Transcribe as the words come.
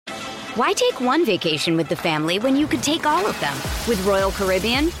Why take one vacation with the family when you could take all of them? With Royal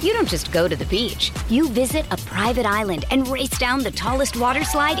Caribbean, you don't just go to the beach. You visit a private island and race down the tallest water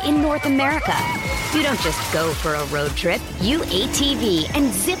slide in North America. You don't just go for a road trip. You ATV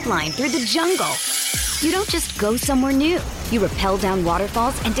and zip line through the jungle. You don't just go somewhere new. You rappel down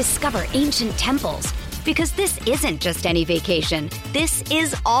waterfalls and discover ancient temples. Because this isn't just any vacation. This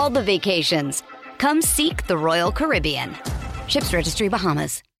is all the vacations. Come seek the Royal Caribbean. Ships Registry,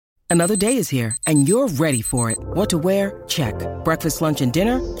 Bahamas. Another day is here, and you're ready for it. What to wear? Check. Breakfast, lunch, and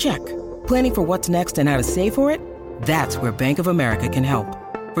dinner? Check. Planning for what's next and how to save for it? That's where Bank of America can help.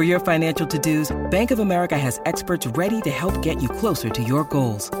 For your financial to-dos, Bank of America has experts ready to help get you closer to your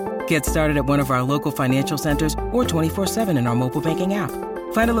goals. Get started at one of our local financial centers or 24/7 in our mobile banking app.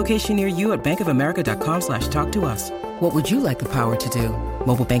 Find a location near you at bankofamerica.com/talktous. What would you like the power to do?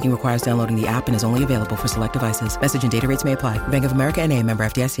 Mobile banking requires downloading the app and is only available for select devices. Message and data rates may apply. Bank of America N.A., member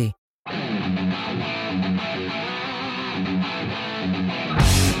FDIC.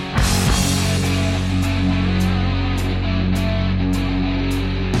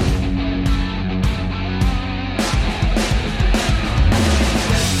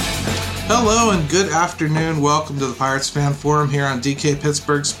 Hello and good afternoon. Welcome to the Pirates Fan Forum here on DK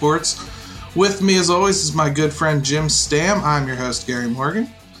Pittsburgh Sports. With me, as always, is my good friend Jim Stam. I'm your host, Gary Morgan.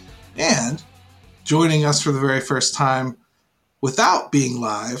 And joining us for the very first time without being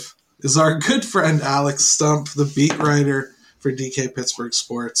live is our good friend Alex Stump, the beat writer for DK Pittsburgh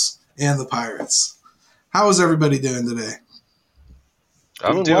Sports and the Pirates. How is everybody doing today?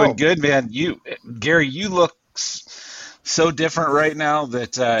 I'm doing good, man. Gary, you look so different right now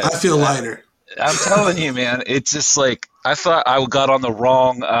that I feel lighter. I'm telling you, man. It's just like I thought I got on the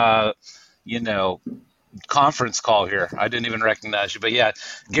wrong, conference call here. I didn't even recognize you, but yeah,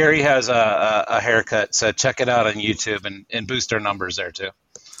 Gary has a haircut, so check it out on YouTube and boost our numbers there too.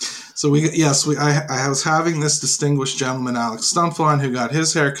 So I was having this distinguished gentleman, Alex Stump, on who got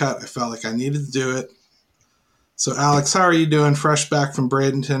his haircut. I felt like I needed to do it. So Alex, how are you doing? Fresh back from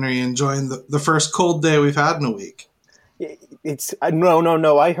Bradenton? Are you enjoying the first cold day we've had in a week? It's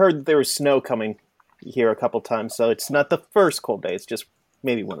no. I heard there was snow coming here a couple times, so it's not the first cold day. It's just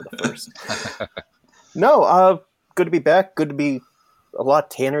maybe one of the first. No, good to be back. Good to be a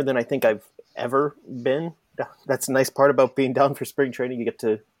lot tanner than I think I've ever been. That's a nice part about being down for spring training. You get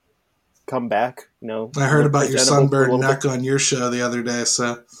to come back. I heard about your sunburned neck on your show the other day.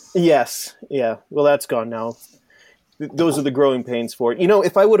 So yes, yeah. Well, that's gone now. Those are the growing pains for it.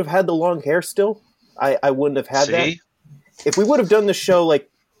 If I would have had the long hair still, I wouldn't have had that. If we would have done the show like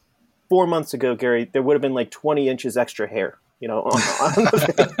 4 months ago, Gary, there would have been like 20 inches extra hair, on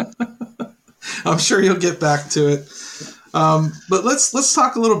the I'm sure you'll get back to it. But let's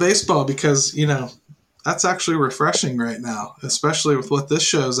talk a little baseball because, that's actually refreshing right now, especially with what this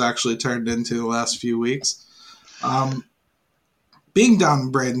show's actually turned into the last few weeks. Being down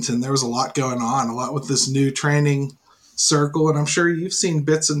in Bradenton, there was a lot going on, a lot with this new training circle, and I'm sure you've seen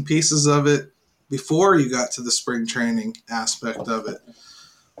bits and pieces of it before you got to the spring training aspect of it.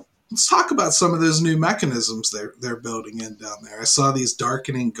 Let's talk about some of those new mechanisms they're building in down there. I saw these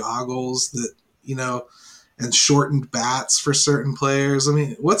darkening goggles that, and shortened bats for certain players. I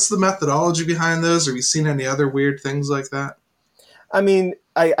mean, what's the methodology behind those? Have you seen any other weird things like that? I mean,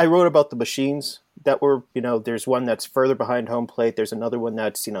 I wrote about the machines that were, there's one that's further behind home plate. There's another one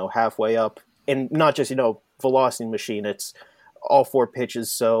that's, halfway up. And not just, velocity machine. It's all four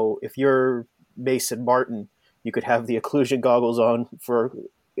pitches. So if you're Mason Martin, you could have the occlusion goggles on for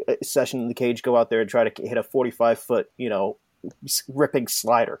a session in the cage, go out there and try to hit a 45-foot, ripping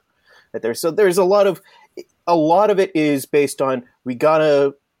slider right there. So there's a lot of it is based on we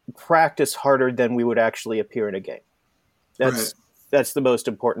gotta practice harder than we would actually appear in a game. That's the most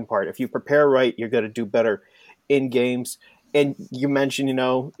important part. If you prepare right, you're going to do better in games. And you mentioned,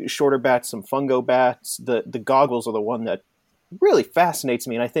 shorter bats, some fungo bats. The goggles are the one that really fascinates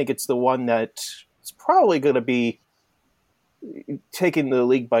me, and I think it's the one that is probably going to be taking the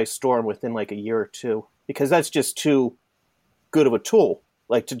league by storm within like a year or two, because that's just too good of a tool.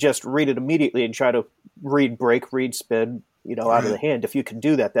 Like to just read it immediately and try to read break, read spin, out of the hand. If you can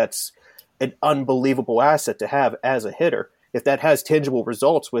do that, that's an unbelievable asset to have as a hitter. If that has tangible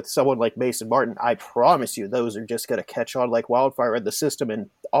results with someone like Mason Martin, I promise you those are just going to catch on like wildfire in the system and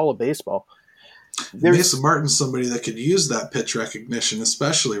all of baseball. Mason Martin's somebody that could use that pitch recognition,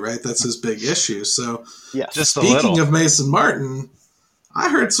 especially, right? That's his big issue. So, yes. Speaking of Mason Martin, I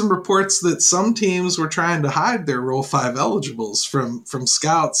heard some reports that some teams were trying to hide their Rule 5 eligibles from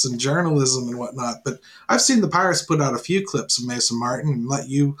scouts and journalism and whatnot. But I've seen the Pirates put out a few clips of Mason Martin and let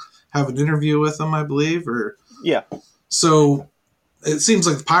you have an interview with him, I believe. Yeah. So It seems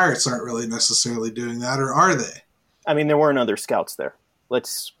like the Pirates aren't really necessarily doing that, or are they? I mean, there weren't other scouts there.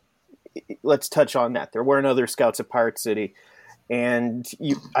 Let's touch on that. There weren't other scouts at Pirate City, and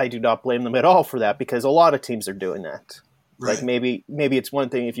I do not blame them at all for that, because a lot of teams are doing that. Right. Like maybe it's one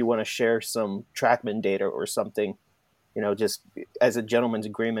thing if you want to share some TrackMan data or something, just as a gentleman's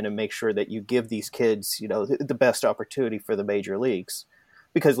agreement, and make sure that you give these kids, the best opportunity for the major leagues.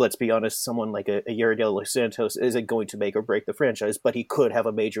 Because let's be honest, someone like a Yuri De Los Santos isn't going to make or break the franchise, but he could have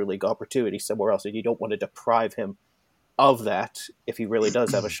a major league opportunity somewhere else, and you don't want to deprive him of that if he really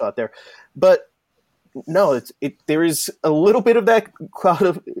does have a shot there. But no, there is a little bit of that cloud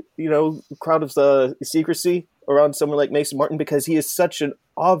of secrecy around someone like Mason Martin, because he is such an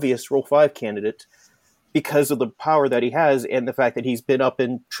obvious Rule 5 candidate because of the power that he has and the fact that he's been up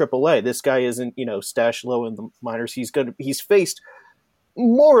in AAA. This guy isn't, stashed low in the minors. He's faced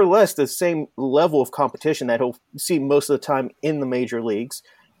more or less the same level of competition that he'll see most of the time in the major leagues.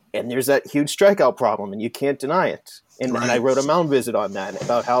 And there's that huge strikeout problem, and you can't deny it. And I wrote a Mound Visit on that,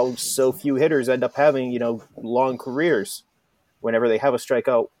 about how so few hitters end up having, long careers whenever they have a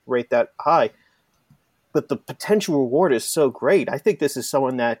strikeout rate that high. But the potential reward is so great. I think this is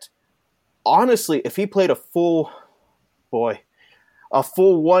someone that, honestly, if he played a full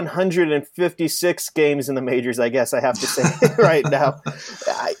 156 games in the majors, I guess I have to say right now.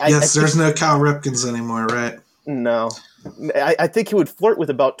 There's no Cal Ripkins anymore, right? No. I think he would flirt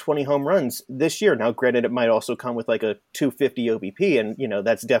with about 20 home runs this year. Now, granted, it might also come with like a 250 OBP, and,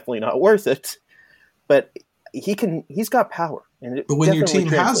 that's definitely not worth it. But he's got power. But when your team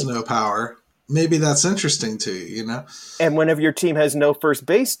has no power, maybe that's interesting to you, And whenever your team has no first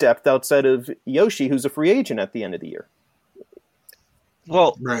base depth outside of Yoshi, who's a free agent at the end of the year.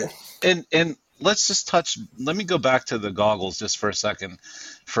 Well, right. And let's just let me go back to the goggles just for a second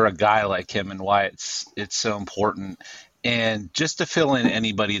for a guy like him and why it's so important. And just to fill in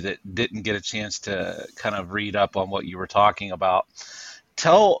anybody that didn't get a chance to kind of read up on what you were talking about,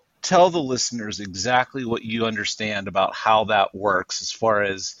 tell the listeners exactly what you understand about how that works as far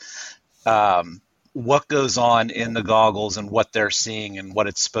as what goes on in the goggles and what they're seeing and what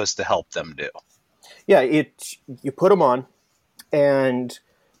it's supposed to help them do. Yeah, you put them on, and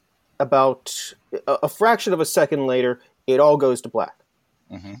about a fraction of a second later, it all goes to black.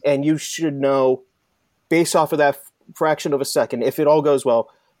 Mm-hmm. And you should know, based off of that fraction of a second, if it all goes well,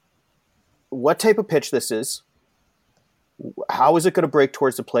 what type of pitch this is, how is it going to break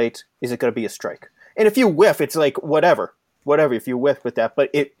towards the plate, is it going to be a strike? And if you whiff, it's like whatever if you whiff with that. But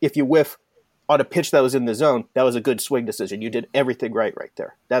if you whiff on a pitch that was in the zone, that was a good swing decision. You did everything right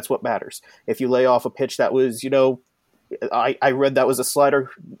there. That's what matters. If you lay off a pitch that was, I read that was a slider,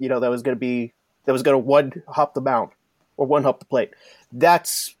 that was going to one hop the mound or one hop the plate.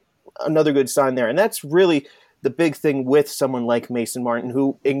 That's another good sign there. And that's really the big thing with someone like Mason Martin,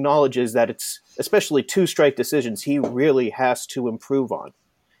 who acknowledges that it's especially 2 strike decisions he really has to improve on.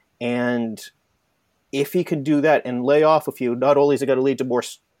 And if he can do that and lay off a few, not only is it going to lead to more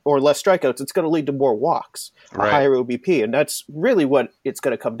or less strikeouts, it's going to lead to more walks, a higher OBP. And that's really what it's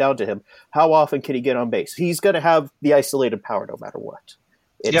going to come down to him. How often can he get on base? He's going to have the isolated power no matter what.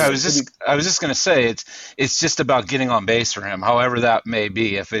 I was just going to say it's just about getting on base for him, however that may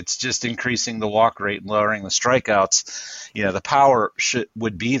be. If it's just increasing the walk rate and lowering the strikeouts, the power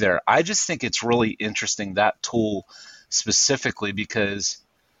would be there. I just think it's really interesting, that tool specifically, because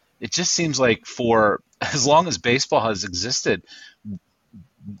it just seems like for as long as baseball has existed,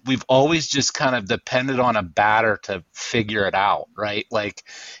 we've always just kind of depended on a batter to figure it out, right? Like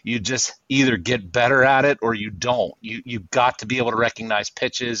you just either get better at it or you don't. You've got to be able to recognize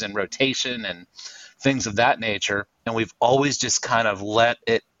pitches and rotation and things of that nature. And we've always just kind of let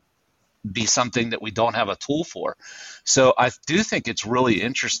it be something that we don't have a tool for. So I do think it's really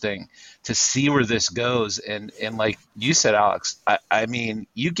interesting to see where this goes. And like you said, Alex, I mean,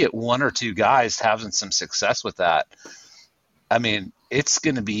 you get 1 or 2 guys having some success with that. I mean, it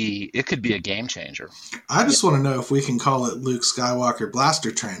could be a game changer. I just want to know if we can call it Luke Skywalker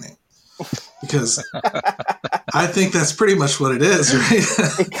blaster training, because I think that's pretty much what it is, right?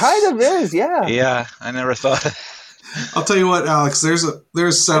 It kind of is, yeah. Yeah, I never thought. I'll tell you what, Alex. There's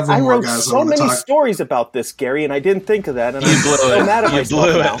several more guys. I wrote so many stories about this, Gary, and I didn't think of that, and I'm so mad at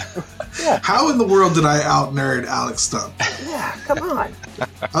myself now. Yeah. How in the world did I out-nerd Alex Stumpf? Yeah, come on.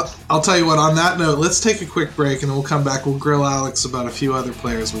 I'll tell you what, on that note, let's take a quick break, and we'll come back. We'll grill Alex about a few other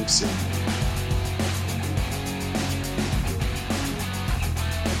players we've seen.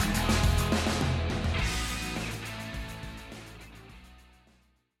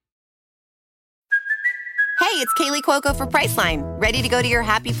 Hey, it's Kaylee Cuoco for Priceline. Ready to go to your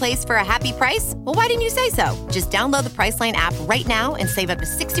happy place for a happy price? Well, why didn't you say so? Just download the Priceline app right now and save up to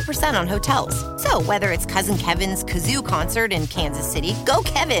 60% on hotels. So whether it's Cousin Kevin's Kazoo Concert in Kansas City, go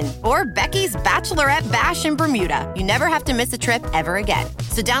Kevin, or Becky's Bachelorette Bash in Bermuda, you never have to miss a trip ever again.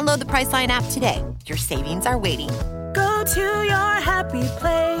 So download the Priceline app today. Your savings are waiting. Go to your happy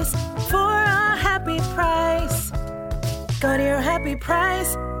place for a happy price. Go to your happy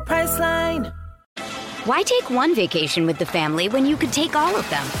price, Priceline. Why take one vacation with the family when you could take all of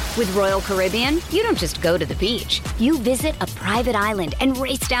them? With Royal Caribbean, you don't just go to the beach. You visit a private island and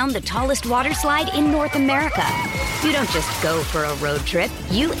race down the tallest water slide in North America. You don't just go for a road trip.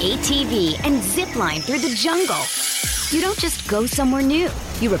 You ATV and zip line through the jungle. You don't just go somewhere new.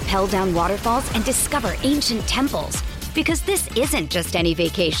 You rappel down waterfalls and discover ancient temples. Because this isn't just any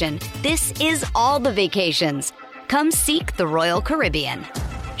vacation. This is all the vacations. Come seek the Royal Caribbean.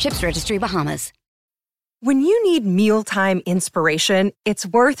 Ships Registry, Bahamas. When you need mealtime inspiration, it's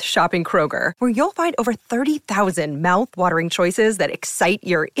worth shopping Kroger, where you'll find over 30,000 mouth-watering choices that excite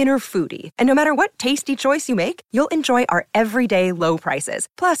your inner foodie. And no matter what tasty choice you make, you'll enjoy our everyday low prices,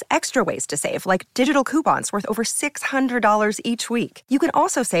 plus extra ways to save, like digital coupons worth over $600 each week. You can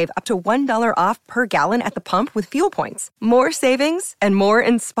also save up to $1 off per gallon at the pump with fuel points. More savings and more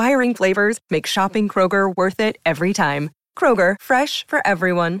inspiring flavors make shopping Kroger worth it every time. Kroger, fresh for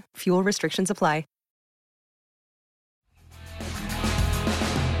everyone. Fuel restrictions apply.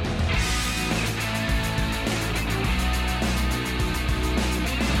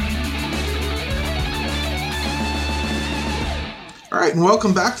 All right, and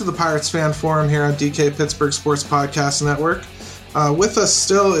welcome back to the Pirates Fan Forum here on DK Pittsburgh Sports Podcast Network. With us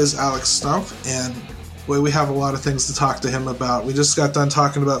still is Alex Stumpf, and we have a lot of things to talk to him about. We just got done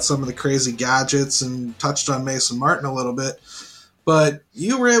talking about some of the crazy gadgets and touched on Mason Martin a little bit, but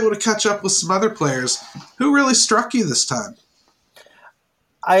you were able to catch up with some other players. Who really struck you this time?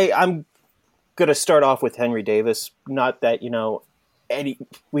 I'm going to start off with Henry Davis. Not that,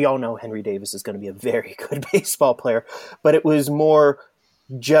 we all know Henry Davis is going to be a very good baseball player, but it was more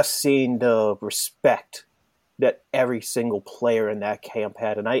just seeing the respect that every single player in that camp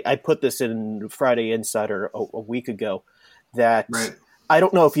had. And I put this in Friday Insider a week ago that right. I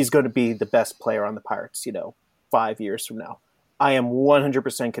don't know if he's going to be the best player on the Pirates, 5 years from now. I am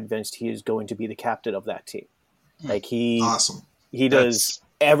 100% convinced he is going to be the captain of that team. Like awesome. He does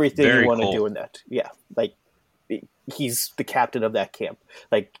everything you want to do in that. Yeah. Like, he's the captain of that camp.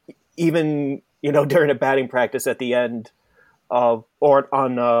 Like, even, during a batting practice at the end of, or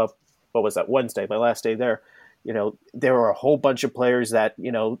on, what was that, Wednesday, my last day there, there were a whole bunch of players that,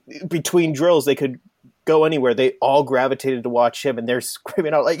 between drills, they could go anywhere. They all gravitated to watch him, and they're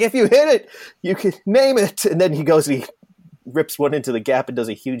screaming out, like, if you hit it, you can name it. And then he goes and he rips one into the gap and does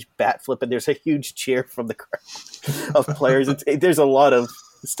a huge bat flip, and there's a huge cheer from the crowd of players. There's a lot of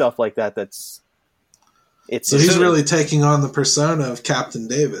stuff like that so he's really taking on the persona of Captain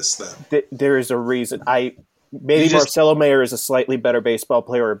Davis, then. There is a reason. Marcelo Mayer is a slightly better baseball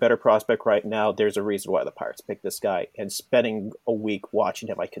player or a better prospect right now. There's a reason why the Pirates picked this guy. And spending a week watching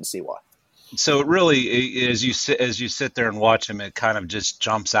him, I can see why. So it really, as you sit there and watch him, it kind of just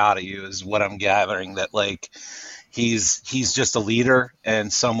jumps out at you, is what I'm gathering, that like he's just a leader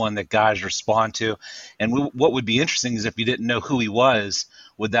and someone that guys respond to. And what would be interesting is if you didn't know who he was,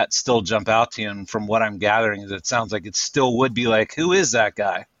 would that still jump out to you? And from what I'm gathering, is it sounds like it still would be like, who is that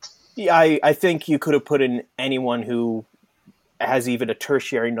guy? Yeah, I think you could have put in anyone who has even a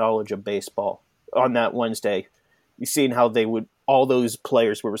tertiary knowledge of baseball on that Wednesday. You've seen how all those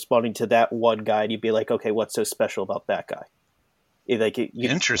players were responding to that one guy, and you'd be like, okay, what's so special about that guy?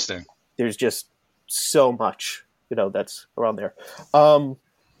 Interesting. There's just so much, that's around there.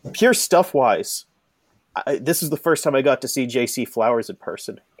 Pure stuff-wise, this is the first time I got to see J.C. Flowers in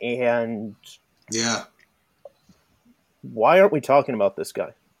person, and yeah, why aren't we talking about this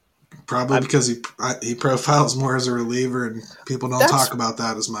guy? Probably because he profiles more as a reliever, and people don't talk about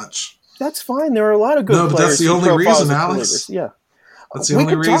that as much. That's fine. There are a lot of good players. No, but that's the only reason, Alex. Yeah, that's the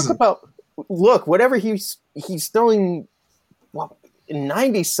only reason. Whatever he's throwing, in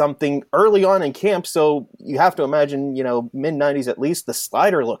 90-something early on in camp, so you have to imagine, mid-90s at least, the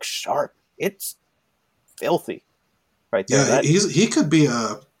slider looks sharp. It's filthy right there. Yeah, he could be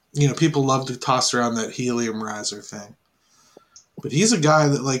people love to toss around that helium riser thing. But he's a guy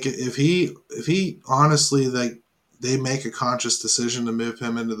that, like, if he honestly, like, they make a conscious decision to move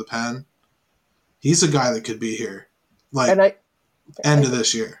him into the pen, he's a guy that could be here, like, end of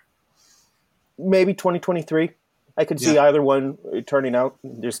this year. Maybe 2023. I could see either one turning out.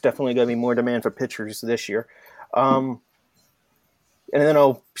 There's definitely going to be more demand for pitchers this year. And then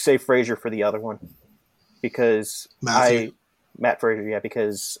I'll say Frazier for the other one. because Matt Frazier,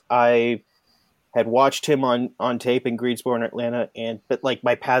 because I had watched him on tape in Greensboro and Atlanta, but like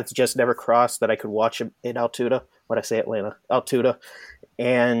my paths just never crossed that I could watch him in Altoona. When I say Atlanta, Altoona,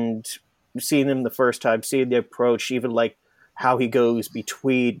 and seeing him the first time, seeing the approach, even like how he goes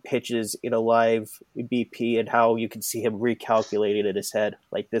between pitches in a live BP, and how you can see him recalculating in his head.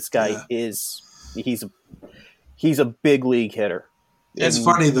 Like this guy he's a big league hitter. It's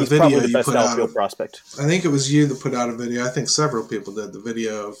funny, the he's video probably the you best put out outfield prospect. I think it was you that put out a video. I think several people did the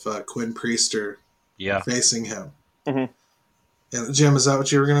video of Quinn Priester facing him. Mm-hmm. And Jim, is that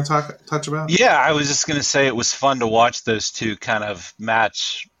what you were going to touch about? Yeah, I was just going to say it was fun to watch those two kind of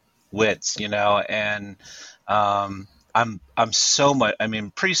match wits, and I'm so much. I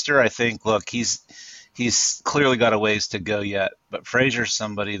mean, Priester, I think, look, he's clearly got a ways to go yet, but Frazier's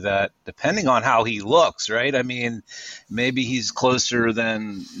somebody that, depending on how he looks, right? I mean, maybe he's closer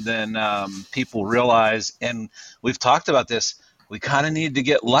than people realize, and we've talked about this. We kind of need to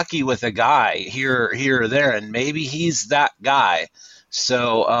get lucky with a guy here or there, and maybe he's that guy.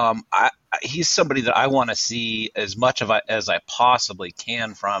 So he's somebody that I want to see as much of as I possibly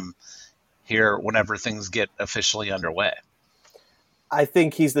can from here whenever things get officially underway. I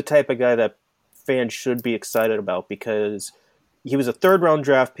think he's the type of guy that fans should be excited about, because he was a third-round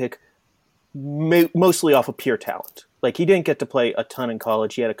draft pick, mostly off of pure talent. Like, he didn't get to play a ton in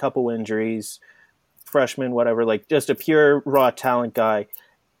college. He had a couple injuries, freshman, whatever, like just a pure raw talent guy,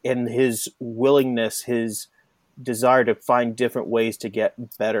 and his willingness, his desire to find different ways to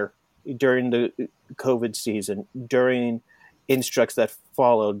get better during the COVID season, during instructs that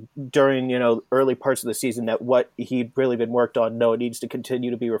followed, during early parts of the season, that what he'd really been worked on, no, it needs to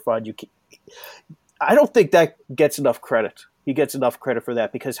continue to be refined. I don't think that gets enough credit. He gets enough credit for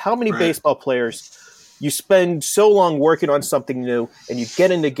that, because how many baseball players, you spend so long working on something new and you get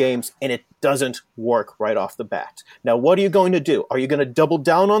into games and it doesn't work right off the bat. Now, what are you going to do? Are you going to double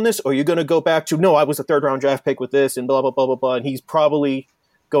down on this, or are you going to go back to, no, I was a third-round draft pick with this and blah, blah, blah, blah, blah, and he's probably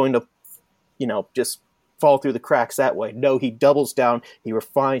going to, just fall through the cracks that way? No, he doubles down, he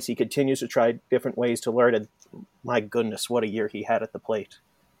refines, he continues to try different ways to learn, and my goodness, what a year he had at the plate.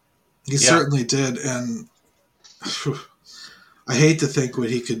 He certainly did, and I hate to think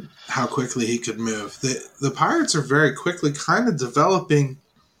how quickly he could move. The Pirates are very quickly kind of developing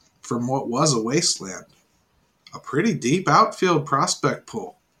from what was a wasteland a pretty deep outfield prospect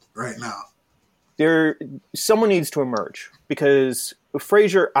pool right now. Someone needs to emerge, because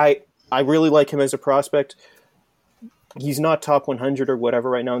Frazier, I really like him as a prospect. He's not top 100 or whatever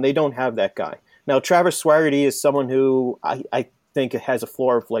right now, and they don't have that guy. Now, Travis Swaggerty is someone who I think it has a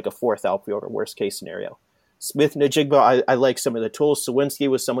floor of like a fourth outfielder, worst case scenario. Smith Najigba, I like some of the tools. Sawinski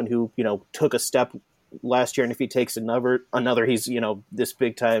was someone who, took a step last year, and if he takes another, he's, this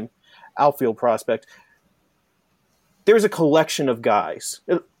big time outfield prospect. There's a collection of guys,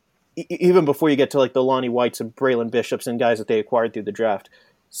 even before you get to like the Lonnie Whites and Braylon Bishops and guys that they acquired through the draft.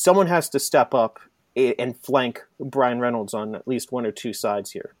 Someone has to step up and flank Brian Reynolds on at least one or two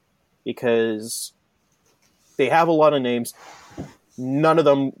sides here, because they have a lot of names. None of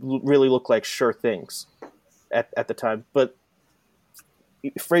them really look like sure things at the time, but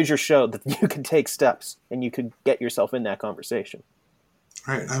Frazier showed that you can take steps and you could get yourself in that conversation.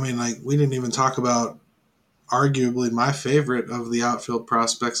 Right. I mean, like, we didn't even talk about arguably my favorite of the outfield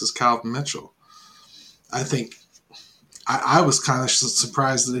prospects is Calvin Mitchell. I think I was kind of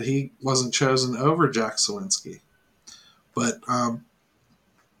surprised that he wasn't chosen over Jack Sawinski, but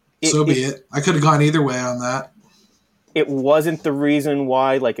so be it. I could have gone either way on that. It wasn't the reason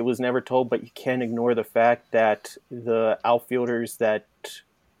why, like, it was never told, but you can't ignore the fact that the outfielders that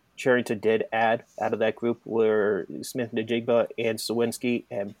Cherington did add out of that group were Smith Najigba and Sawinski,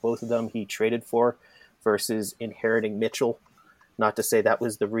 and both of them he traded for versus inheriting Mitchell. Not to say that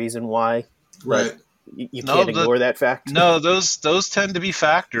was the reason why, right? You can't ignore that fact. No, those tend to be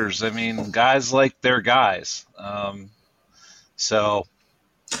factors. I mean, guys like they're guys. So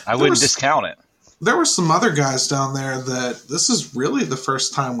I wouldn't discount it. There were some other guys down there that this is really the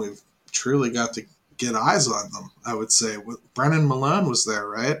first time we've truly got to get eyes on them, I would say. Brennan Malone was there,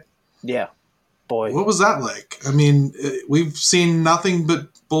 right? Yeah. Boy. What was that like? I mean, we've seen nothing but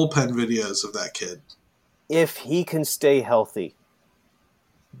bullpen videos of that kid. If he can stay healthy,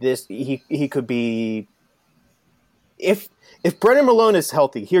 he could be... If Brennan Malone is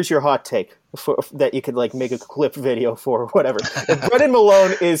healthy, here's your hot take that you could like make a clip video for or whatever. If Brennan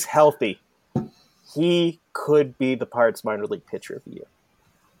Malone is healthy, he could be the Pirates minor league pitcher of the year.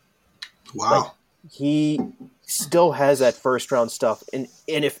 Wow. Like, he still has that first round stuff. And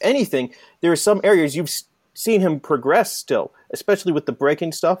if anything, there are some areas you've seen him progress still, especially with the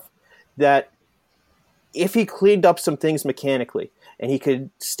breaking stuff, that if he cleaned up some things mechanically and he could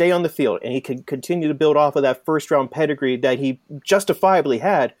stay on the field and he could continue to build off of that first-round pedigree that he justifiably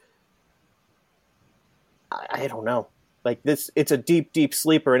had, I don't know. Like this, it's a deep, deep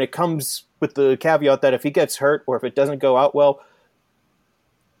sleeper, and it comes with the caveat that if he gets hurt or if it doesn't go out well,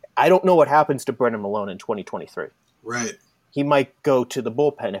 I don't know what happens to Brennan Malone in 2023. Right. He might go to the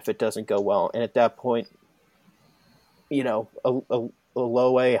bullpen if it doesn't go well, and at that point, you know, a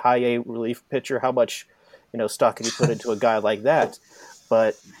low A, high A relief pitcher, how much, you know, stock can you put into a guy like that?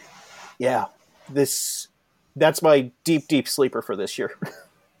 But yeah, that's my deep, deep sleeper for this year.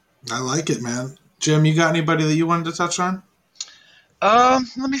 I like it, man. Jim, you got anybody that you wanted to touch on?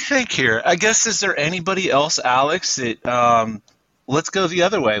 Let me think here. I guess, is there anybody else, Alex, that let's go the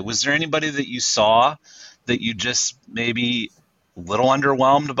other way. Was there anybody that you saw that you just maybe a little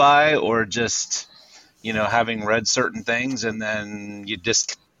underwhelmed by, or just, you know, having read certain things and then you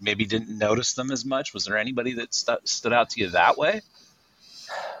just maybe didn't notice them as much? Was there anybody that stood out to you that way?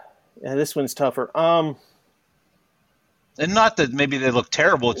 Yeah, this one's tougher. And not that maybe they look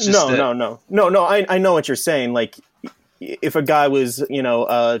terrible. It's just No. I know what you're saying. Like, if a guy was, you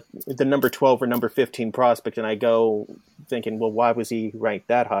know, the number 12 or number 15 prospect, and I go thinking, well, why was he ranked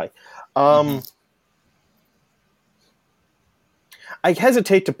that high? I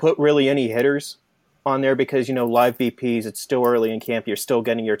hesitate to put really any hitters on there because, you know, live VPs, it's still early in camp. You're still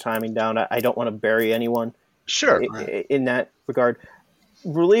getting your timing down. I don't want to bury anyone. Sure. In that regard.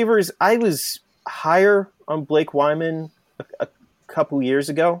 Relievers, I was higher on Blake Wyman a couple years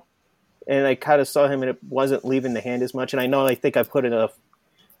ago, and I kind of saw him and it wasn't leaving the hand as much. And I think I put in a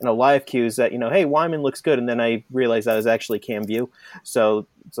live cues that, you know, hey, Wyman looks good. And then I realized that was actually Cam View. So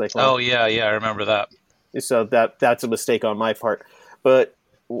it's like, well, oh yeah. I remember that. So that's a mistake on my part. But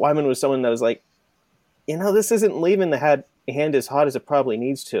Wyman was someone that was like, you know, this isn't leaving the hand as hot as it probably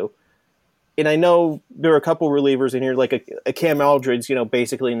needs to. And I know there are a couple relievers in here, like a Cam Aldridge, you know,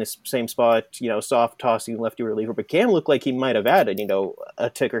 basically in the same spot, you know, soft tossing lefty reliever. But Cam looked like he might have added, you know,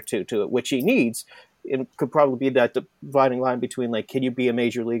 a tick or two to it, which he needs. It could probably be that dividing line between, like, can you be a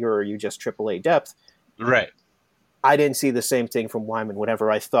major leaguer or are you just AAA depth? Right. I didn't see the same thing from Wyman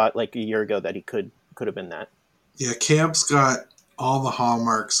whenever I thought, like, a year ago that he could have been that. Yeah, Cam's got all the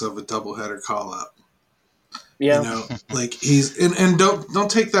hallmarks of a doubleheader call-up. Yeah. You know, like he's and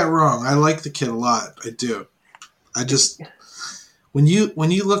don't take that wrong. I like the kid a lot. I do. I just when you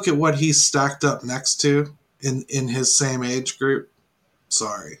look at what he's stacked up next to in his same age group,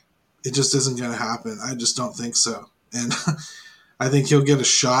 sorry. It just isn't going to happen. I just don't think so. And I think he'll get a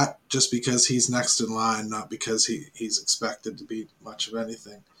shot just because he's next in line, not because he's expected to be much of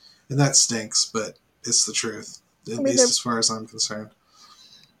anything. And that stinks, but it's the truth, at least as far as I'm concerned.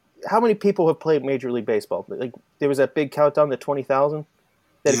 How many people have played Major League Baseball? Like, there was that big countdown to 20,000.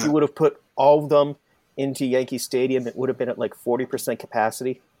 That if you would have put all of them into Yankee Stadium, it would have been at like 40%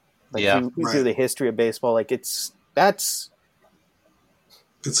 capacity. Like, through the history of baseball, like it's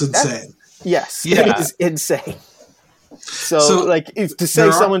insane. Yes, yeah. It is insane. So like, to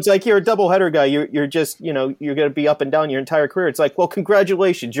say someone's like, you're a doubleheader guy, you're just, you know, you're going to be up and down your entire career. It's like, well,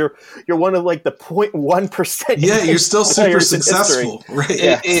 congratulations, you're one of like the 0.1%. Yeah, you're still super successful,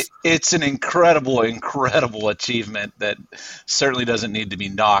 right? It's an incredible achievement that certainly doesn't need to be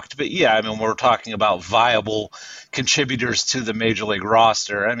knocked. But yeah, I mean, we're talking about viable contributors to the major league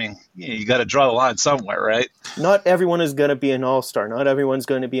roster. I mean, you got to draw the line somewhere, right? Not everyone is going to be an all-star. Not everyone's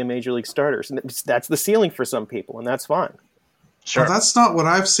going to be a major league starter. That's the ceiling for some people, and that's fine. Sure. Well, that's not what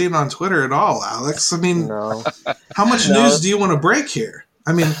I've seen on Twitter at all, Alex. I mean, no. How much news do you want to break here?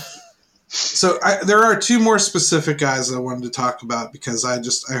 I mean, so there are two more specific guys I wanted to talk about because I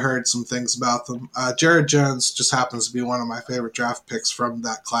heard some things about them. Jared Jones just happens to be one of my favorite draft picks from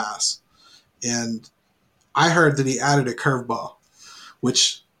that class. And I heard that he added a curveball,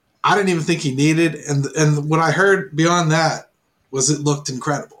 which I didn't even think he needed. And what I heard beyond that was it looked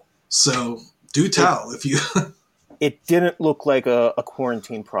incredible. So do tell if you... It didn't look like a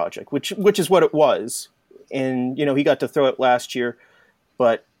quarantine project, which is what it was. And, you know, he got to throw it last year,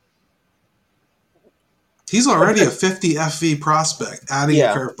 but... He's already a 50 FV prospect, adding a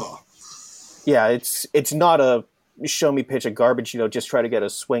curveball. Yeah, it's not a show me pitch a garbage, you know, just try to get a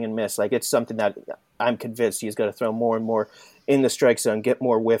swing and miss. Like, it's something that I'm convinced he's going to throw more and more in the strike zone, get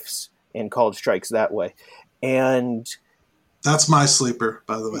more whiffs and called strikes that way. And... That's my sleeper,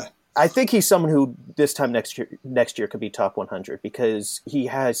 by the way. I think he's someone who this time next year could be top 100 because he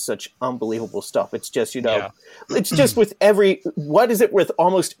has such unbelievable stuff. It's just, you know, it's just with with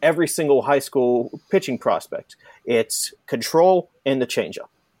almost every single high school pitching prospect? It's control and the changeup.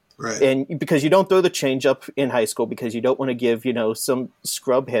 Right. And because you don't throw the changeup in high school because you don't want to give, some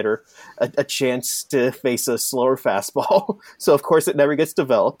scrub hitter a chance to face a slower fastball. So, of course, it never gets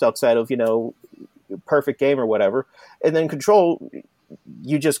developed outside of, perfect game or whatever. And then control,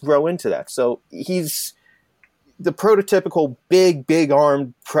 you just grow into that. So he's the prototypical big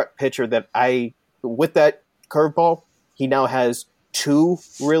armed prep pitcher that with that curveball, he now has 2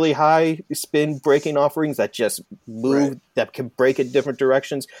 really high spin breaking offerings that just move, that can break in different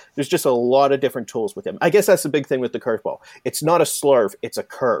directions. There's just a lot of different tools with him. I guess that's the big thing with the curveball. It's not a slurve, it's a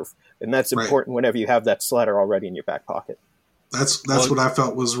curve. And that's important whenever you have that slider already in your back pocket. That's what I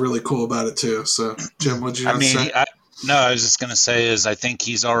felt was really cool about it too. So Jim, what'd you say? I was just going to say is I think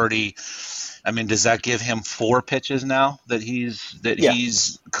he's already, does that give him 4 pitches now that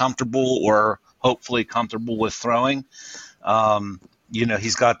he's comfortable or hopefully comfortable with throwing?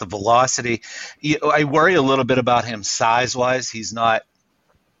 He's got the velocity. I worry a little bit about him size-wise. He's not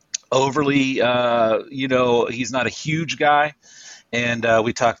overly, he's not a huge guy. And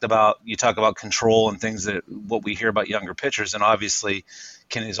you talk about control and things what we hear about younger pitchers. And obviously,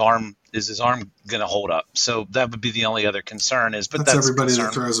 is his arm going to hold up? So that would be the only other concern that's everybody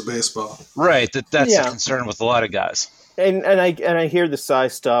that throws a baseball. Right. That's a concern with a lot of guys. And I hear the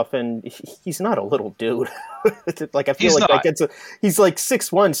size stuff, and he's not a little dude. Like I feel he's like 6'1",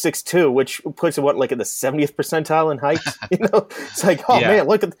 6'2", which puts him in the 70th percentile in height. It's like, man,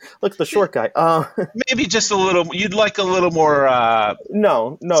 look at the short guy. Maybe just a little. You'd like a little more.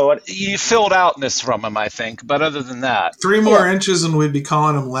 No. You filled outness from him, I think. But other than that, 3 more inches, and we'd be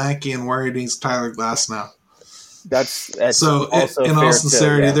calling him lanky and worried he's Tyler Glasnow. That's so. Also in all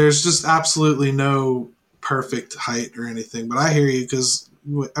sincerity, too, there's just absolutely no perfect height or anything, but I hear you because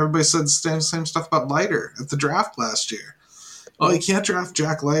everybody said the same stuff about Leiter at the draft last year. Oh, you can't draft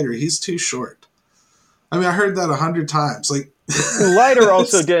Jack Leiter. He's too short. I heard that 100 times. Like Leiter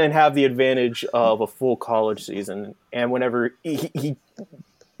also didn't have the advantage of a full college season, and whenever he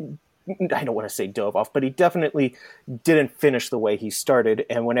I don't want to say dove off, but he definitely didn't finish the way he started.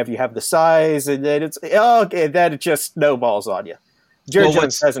 And whenever you have the size, and then that it just snowballs on you. Jared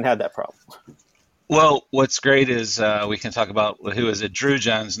Jones hasn't had that problem. Well, what's great is we can talk about who is it, Drew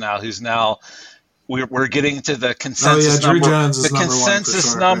Jones now, who's now we're getting to the consensus Drew Jones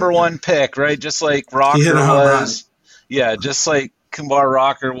is number one pick, right? Just like Rocker was. Yeah, just like Kumar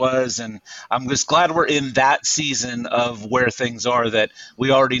Rocker was, and I'm just glad we're in that season of where things are that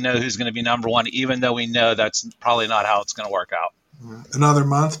we already know who's going to be number 1, even though we know that's probably not how it's going to work out. Another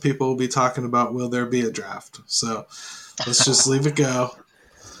month, people will be talking about will there be a draft. So let's just leave it go.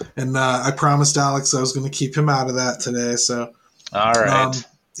 And I promised Alex I was going to keep him out of that today. So, all right.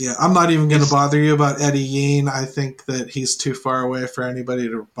 I'm not even going to bother you about Eddie Yean. I think that he's too far away for anybody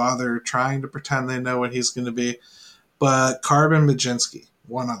to bother trying to pretend they know what he's going to be. But Carbon Majinski,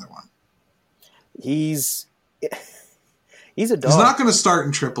 one other one. He's a dog. He's not going to start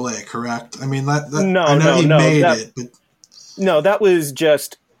in AAA, correct? I mean, that no, I know he made it. But... No, that was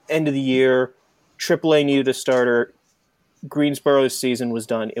just end of the year. AAA needed a starter. Greensboro's season was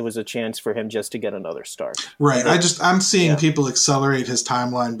done. It was a chance for him just to get another start. Right. I'm seeing people accelerate his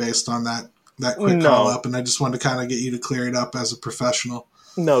timeline based on that quick call up, and I just wanted to kind of get you to clear it up as a professional.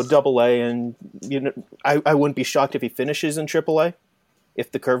 No, AA, and I wouldn't be shocked if he finishes in AAA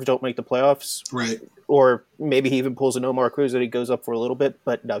if the Curves don't make the playoffs. Right. Or maybe he even pulls an Omar Cruz that he goes up for a little bit,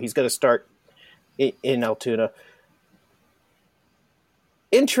 but no, he's going to start in Altoona.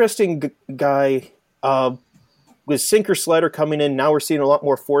 Interesting guy. With sinker slider coming in, now we're seeing a lot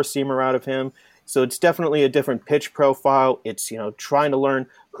more four-seamer out of him. So it's definitely a different pitch profile. It's, trying to learn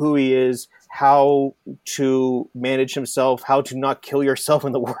who he is, how to manage himself, how to not kill yourself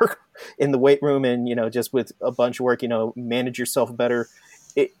in the weight room, and, just with a bunch of work, manage yourself better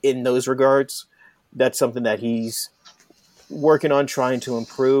in those regards. That's something that he's working on, trying to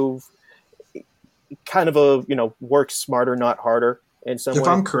improve. Kind of a, work smarter, not harder in some way. If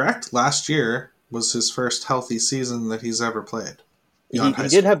I'm correct, last year was his first healthy season that he's ever played. He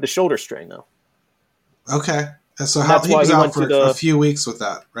did have the shoulder strain, though. Okay. And so he was out for a few weeks with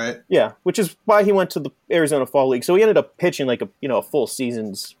that, right? Yeah, which is why he went to the Arizona Fall League. So he ended up pitching like a full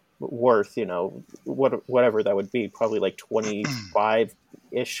season's worth, whatever that would be, probably like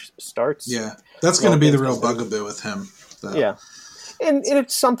 25-ish starts. Yeah, that's going to be the real bugaboo with him. Though. Yeah, and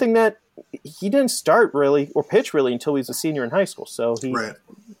it's something that he didn't start really or pitch really until he was a senior in high school. So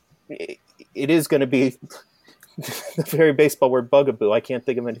it is going to be the very baseball word bugaboo. I can't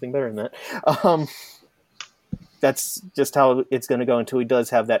think of anything better than that. That's just how it's going to go until he does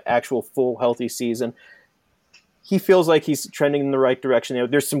have that actual full healthy season. He feels like he's trending in the right direction.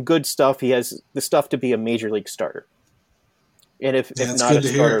 There's some good stuff. He has the stuff to be a major league starter. And if it's not good a to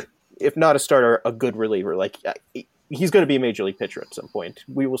hear. starter, if not a starter, a good reliever. Like he's going to be a major league pitcher at some point.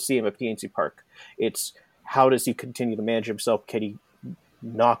 We will see him at PNC Park. It's how does he continue to manage himself? Can he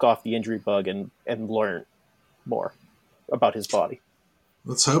knock off the injury bug and learn more about his body?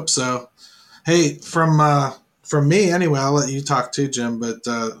 Let's hope so. Hey, from me anyway, I'll let you talk too, Jim. But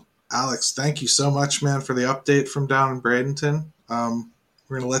Alex, thank you so much, man, for the update from down in Bradenton.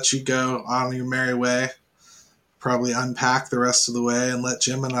 We're going to let you go on your merry way, probably unpack the rest of the way, and let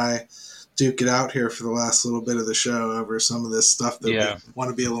Jim and I duke it out here for the last little bit of the show over some of this stuff that we want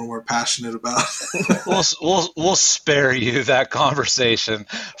to be a little more passionate about. we'll spare you that conversation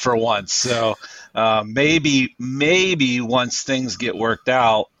for once. So maybe once things get worked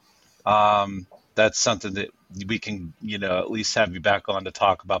out, that's something that we can, at least have you back on to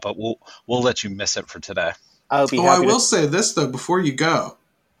talk about. But we'll let you miss it for today. I'll be I will say this though before you go.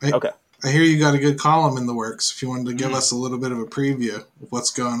 Okay. I hear you got a good column in the works. If you wanted to give us a little bit of a preview of what's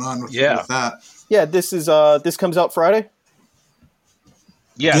going on with that. Yeah, this is this comes out Friday.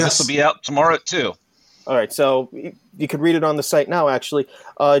 Yeah, This will be out tomorrow at 2. All right, so you could read it on the site now. Actually,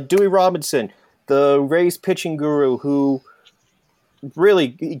 Dewey Robinson, the Rays pitching guru, who really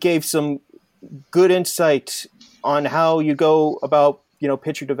gave some good insight on how you go about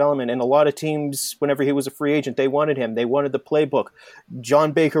pitcher development. And a lot of teams, whenever he was a free agent, they wanted him. They wanted the playbook.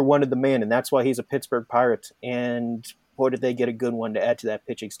 John Baker wanted the man, and that's why he's a Pittsburgh Pirate. And boy, did they get a good one to add to that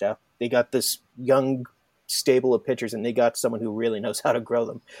pitching staff. They got this young stable of pitchers, and they got someone who really knows how to grow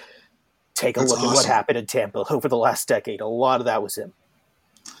them. Take a look at what happened in Tampa over the last decade. A lot of that was him.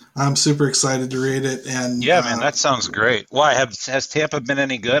 I'm super excited to read it. And man, that sounds great. Why has Tampa been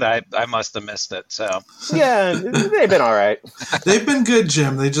any good? I must have missed it. So yeah, they've been all right. They've been good,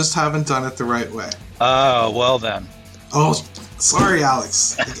 Jim. They just haven't done it the right way. Oh, well then. Oh, sorry,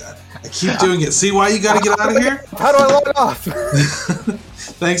 Alex. I keep doing it. See why you got to get out of here? How do I log off?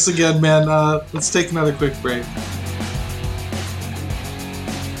 Thanks again, man. Let's take another quick break.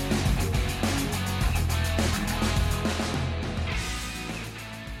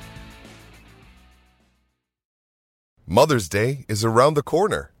 Mother's Day is around the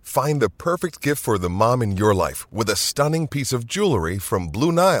corner. Find the perfect gift for the mom in your life with a stunning piece of jewelry from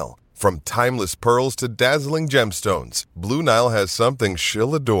Blue Nile. From timeless pearls to dazzling gemstones, Blue Nile has something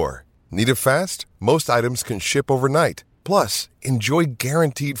she'll adore. Need it fast? Most items can ship overnight. Plus, enjoy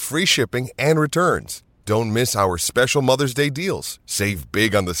guaranteed free shipping and returns. Don't miss our special Mother's Day deals. Save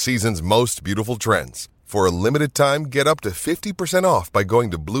big on the season's most beautiful trends. For a limited time, get up to 50% off by going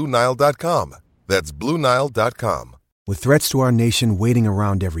to BlueNile.com. That's BlueNile.com. With threats to our nation waiting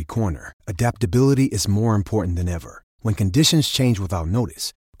around every corner, adaptability is more important than ever. When conditions change without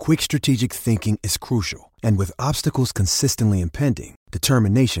notice, quick strategic thinking is crucial. And with obstacles consistently impending,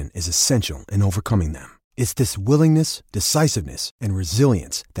 determination is essential in overcoming them. It's this willingness, decisiveness, and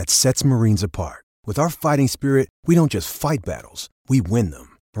resilience that sets Marines apart. With our fighting spirit, we don't just fight battles, we win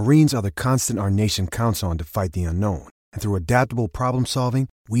them. Marines are the constant our nation counts on to fight the unknown. And through adaptable problem solving,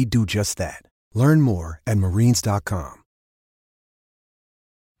 we do just that. Learn more at Marines.com.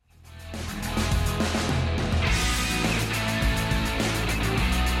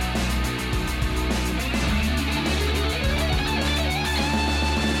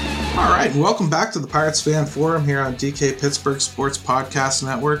 All right, welcome back to the Pirates Fan Forum here on DK Pittsburgh Sports Podcast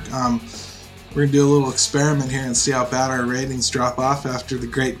Network. We're going to do a little experiment here and see how bad our ratings drop off after the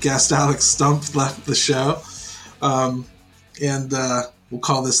great guest Alex Stumpf left the show. We'll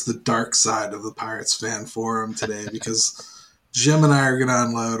call this the dark side of the Pirates Fan Forum today because Jim and I are going to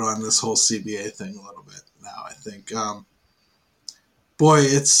unload on this whole CBA thing a little bit now, I think. Boy,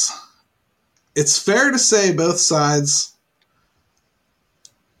 it's fair to say both sides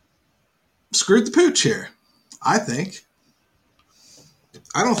screwed the pooch here, I think.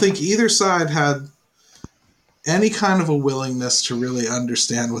 I don't think either side had any kind of a willingness to really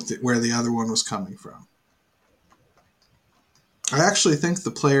understand where the other one was coming from. I actually think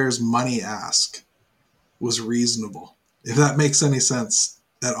the player's money ask was reasonable, if that makes any sense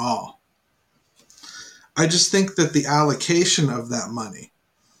at all. I just think that the allocation of that money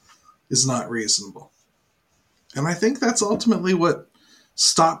is not reasonable. And I think that's ultimately what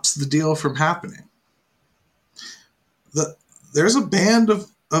stops the deal from happening. There's a band of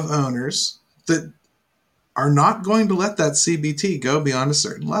owners that are not going to let that CBT go beyond a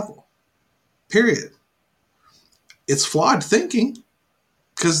certain level. Period. It's flawed thinking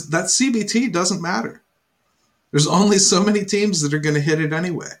because that CBT doesn't matter. There's only so many teams that are going to hit it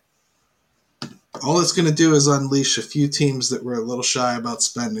anyway. All it's going to do is unleash a few teams that were a little shy about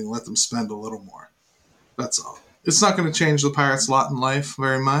spending, let them spend a little more. That's all. It's not going to change the Pirates' lot in life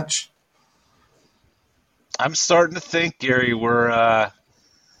very much. I'm starting to think, Gary, we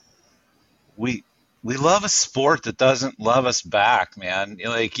love a sport that doesn't love us back, man.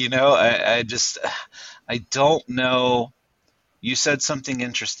 Like, I don't know. You said something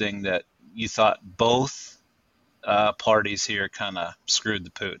interesting that you thought both parties here kind of screwed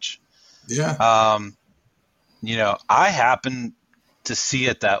the pooch. Yeah. I happen to see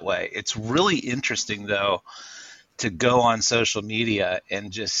it that way. It's really interesting, though, to go on social media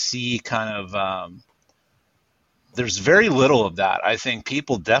and just see kind of there's very little of that. I think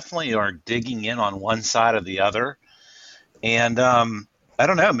people definitely are digging in on one side or the other. And I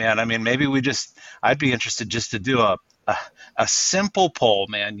don't know, man. I mean, maybe I'd be interested just to do a simple poll,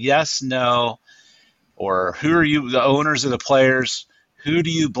 man. Yes, no, or who are you, the owners or the players? Who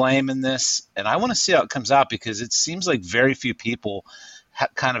do you blame in this? And I want to see how it comes out, because it seems like very few people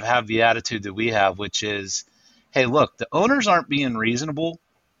kind of have the attitude that we have, which is, hey, look, the owners aren't being reasonable.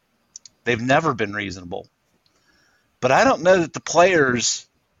 They've never been reasonable. But I don't know that the players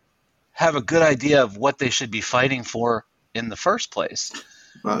have a good idea of what they should be fighting for in the first place.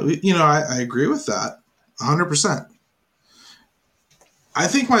 Well, I agree with that 100%. I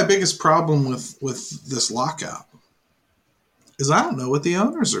think my biggest problem with this lockout is I don't know what the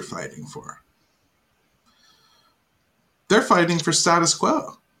owners are fighting for. They're fighting for status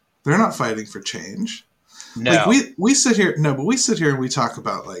quo. They're not fighting for change. No. Like we sit here and we talk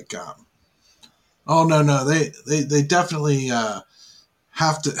about like, oh no, they definitely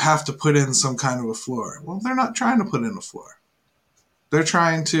have to put in some kind of a floor. Well, they're not trying to put in a floor. They're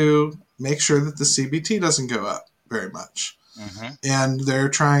trying to make sure that the CBT doesn't go up very much. Mm-hmm. And they're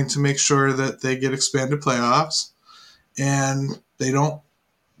trying to make sure that they get expanded playoffs and they don't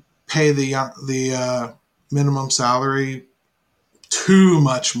pay the minimum salary too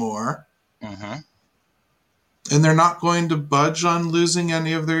much more. Mm-hmm. And they're not going to budge on losing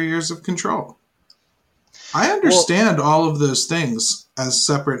any of their years of control. I understand all of those things as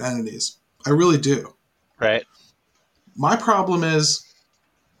separate entities. I really do. Right. My problem is,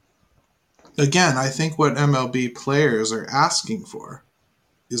 again, I think what MLB players are asking for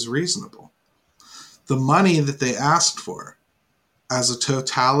is reasonable. The money that they asked for as a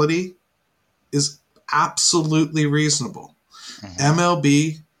totality is absolutely reasonable. Mm-hmm.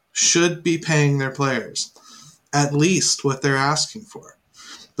 MLB should be paying their players at least what they're asking for.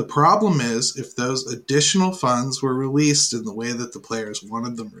 The problem is, if those additional funds were released in the way that the players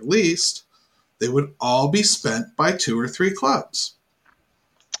wanted them released, they would all be spent by 2 or 3 clubs.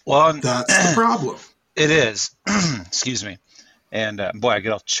 Well, that's the problem. It is. Excuse me. And boy, I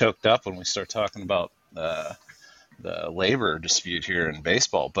get all choked up when we start talking about the labor dispute here in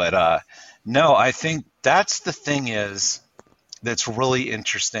baseball. But no, I think that's the thing that's really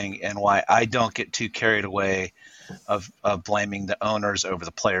interesting, and why I don't get too carried away of blaming the owners over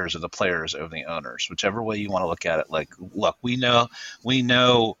the players or the players over the owners, whichever way you want to look at it. Like, look, we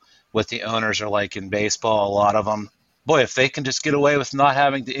know what the owners are like in baseball. A lot of them, boy, if they can just get away with not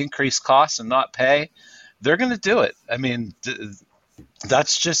having to increase costs and not pay, they're going to do it. I mean,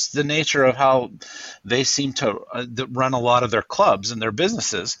 that's just the nature of how they seem to run a lot of their clubs and their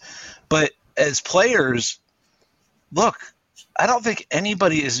businesses. But as players, look, I don't think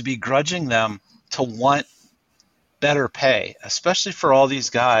anybody is begrudging them to want better pay, especially for all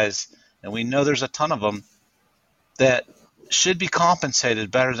these guys, and we know there's a ton of them that should be compensated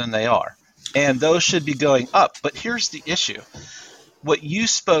better than they are, and those should be going up. But here's the issue. What you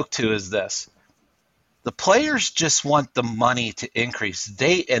spoke to is this. The players just want the money to increase.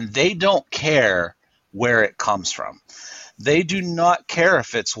 They don't care where it comes from. They do not care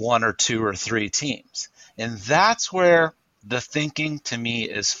if it's 1 or 2 or 3 teams. And that's where the thinking to me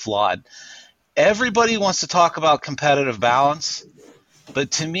is flawed. Everybody wants to talk about competitive balance,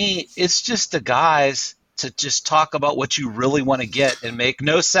 but to me, it's just the guys to just talk about what you really want to get and make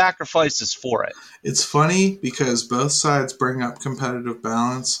no sacrifices for it. It's funny because both sides bring up competitive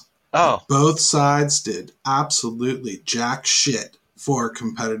balance. Oh. Both sides did absolutely jack shit for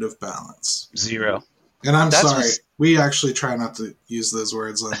competitive balance. Zero. And I'm sorry, we actually try not to use those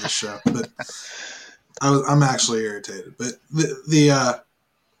words on the show, but I'm actually irritated. But the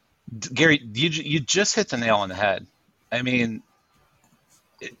Gary, you just hit the nail on the head. I mean,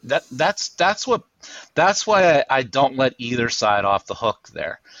 that's why I don't let either side off the hook.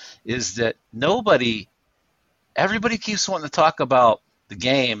 There is that everybody keeps wanting to talk about the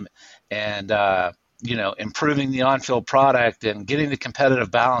game and improving the on-field product and getting the competitive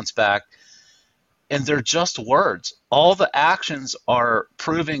balance back, and they're just words. All the actions are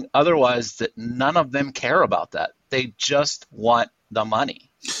proving otherwise, that none of them care about that. They just want the money.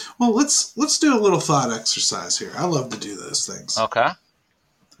 Well, let's do a little thought exercise here. I love to do those things. Okay.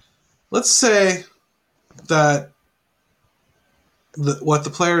 Let's say that what the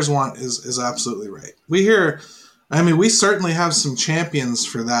players want is absolutely right. We certainly have some champions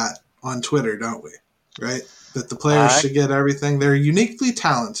for that on Twitter, don't we? Right? That the players should get everything. They're uniquely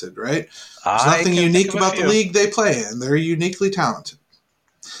talented, right? There's nothing unique about the league they play in. They're uniquely talented.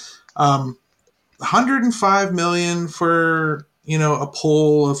 $105 million for, a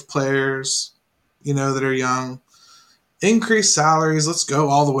pool of players, that are young. Increase salaries. Let's go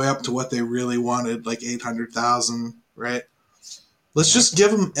all the way up to what they really wanted, like $800,000, right? Let's just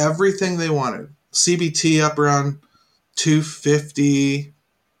give them everything they wanted. CBT up around $250.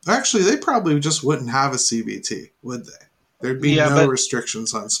 Actually, they probably just wouldn't have a CBT, would they? There'd be no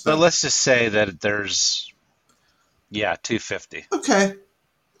restrictions on spending. But let's just say that there's, $250. Okay.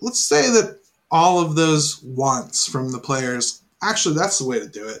 Let's say that all of those wants from the players, actually, that's the way to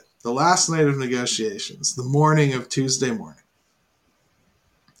do it. The last night of negotiations, the morning of Tuesday morning.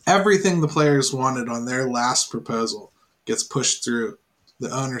 Everything the players wanted on their last proposal gets pushed through.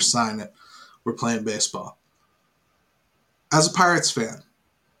 The owners sign it. We're playing baseball. As a Pirates fan,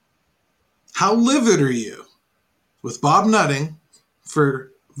 how livid are you with Bob Nutting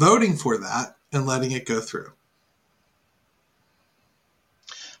for voting for that and letting it go through?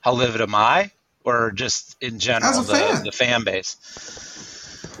 How livid am I? Or just in general, the fan base?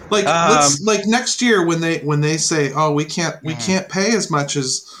 Like next year when they say, oh, we can't pay as much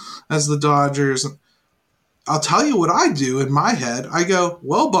as the Dodgers. I'll tell you what I do in my head. I go,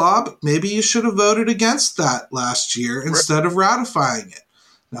 well, Bob, maybe you should have voted against that last year instead of ratifying it.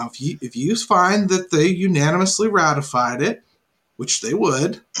 Now, if you find that they unanimously ratified it, which they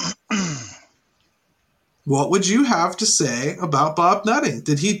would, what would you have to say about Bob Nutting?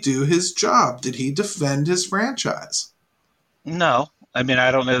 Did he do his job? Did he defend his franchise? No. I mean,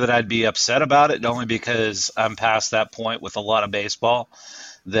 I don't know that I'd be upset about it, only because I'm past that point with a lot of baseball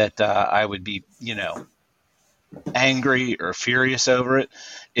that I would be, angry or furious over it.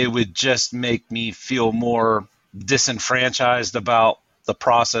 It would just make me feel more disenfranchised about the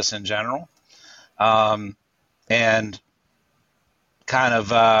process in general. And kind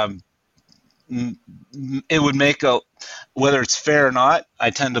of it would make whether it's fair or not, I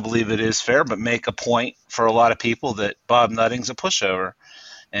tend to believe it is fair, but make a point for a lot of people that Bob Nutting's a pushover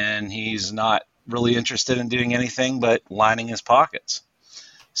and he's not really interested in doing anything but lining his pockets.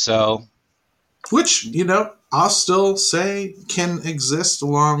 So, which, I'll still say can exist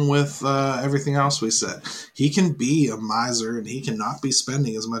along with everything else we said. He can be a miser and he cannot be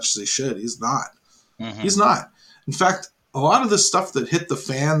spending as much as he should. He's not. Mm-hmm. He's not. In fact, a lot of the stuff that hit the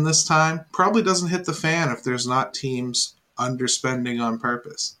fan this time probably doesn't hit the fan if there's not teams underspending on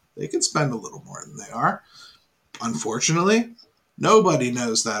purpose. They could spend a little more than they are. Unfortunately, nobody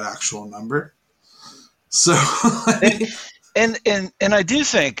knows that actual number. So, and I do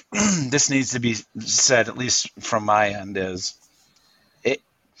think this needs to be said, at least from my end, is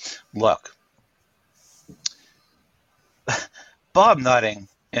look, Bob Nutting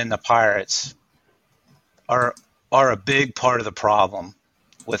and the Pirates are a big part of the problem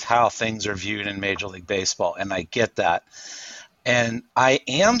with how things are viewed in Major League Baseball, and I get that. And I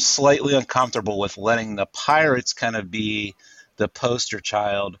am slightly uncomfortable with letting the Pirates kind of be the poster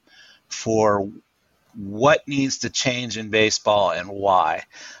child for what needs to change in baseball and why.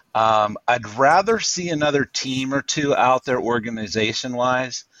 I'd rather see another team or two out there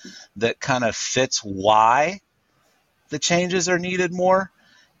organization-wise that kind of fits why the changes are needed more.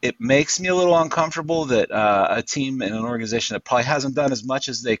 It makes me a little uncomfortable that a team and an organization that probably hasn't done as much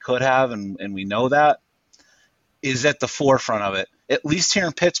as they could have, and we know that, is at the forefront of it. At least here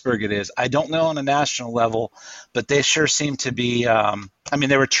in Pittsburgh it is. I don't know on a national level, but they sure seem to be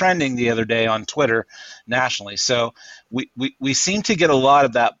they were trending the other day on Twitter nationally. So we seem to get a lot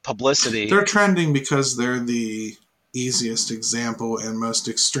of that publicity. They're trending because they're the easiest example and most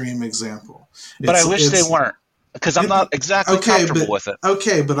extreme example. But I wish they weren't, because I'm not exactly comfortable with it.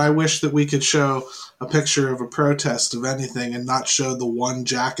 Okay, but I wish that we could show a picture of a protest of anything and not show the one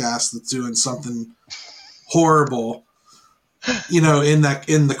jackass that's doing something horrible, in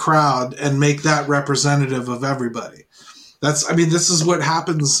the crowd, and make that representative of everybody. This is what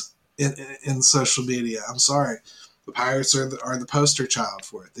happens in social media. I'm sorry. The Pirates are the poster child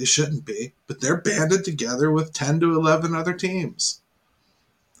for it. They shouldn't be, but they're banded together with 10 to 11 other teams.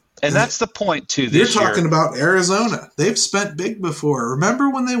 And that's the point, too, this year. You're talking about Arizona. They've spent big before. Remember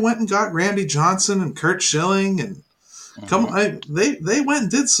when they went and got Randy Johnson and Curt Schilling? And they went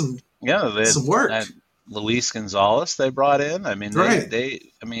and did some work. Luis Gonzalez they brought in. They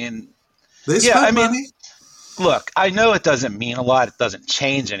spent money. Look, I know it doesn't mean a lot. It doesn't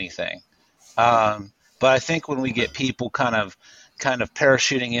change anything. But I think when we get people kind of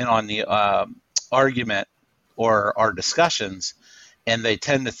parachuting in on the argument or our discussions, and they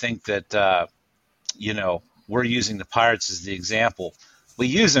tend to think that, we're using the Pirates as the example. We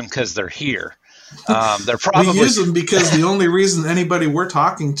use them because they're here. They're probably we use them because the only reason anybody we're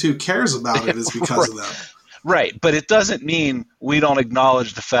talking to cares about it is because of them. Right, but it doesn't mean we don't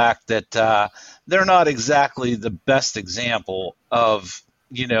acknowledge the fact that they're not exactly the best example of,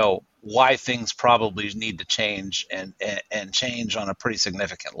 why things probably need to change and change on a pretty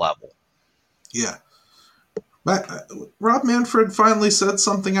significant level. Yeah. But Rob Manfred finally said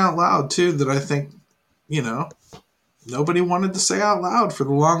something out loud, too, that I think, nobody wanted to say out loud for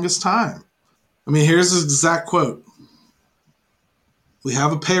the longest time. I mean, here's his exact quote. "We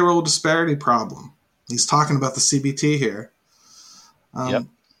have a payroll disparity problem." He's talking about the CBT here. Yep.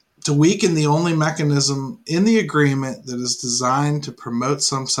 To weaken the only mechanism in the agreement that is designed to promote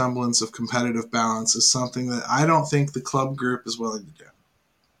some semblance of competitive balance is something that I don't think the club group is willing to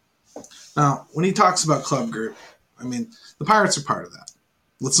do. Now, when he talks about club group, I mean, the Pirates are part of that.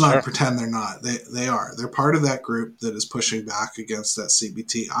 Let's not pretend they're not. They are. They're part of that group that is pushing back against that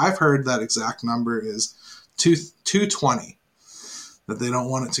CBT. I've heard that exact number is 220, that they don't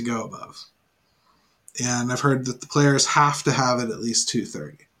want it to go above. And I've heard that the players have to have it at least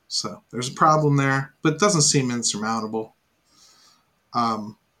 230. So there's a problem there, but it doesn't seem insurmountable.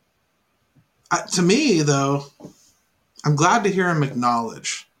 To me, though, I'm glad to hear him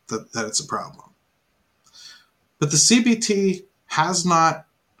acknowledge that it's a problem. But the CBT has not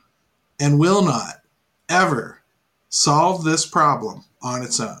and will not ever solve this problem on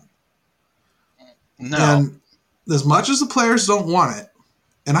its own. No. And as much as the players don't want it,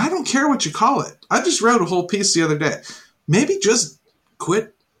 and I don't care what you call it, I just wrote a whole piece the other day. Maybe just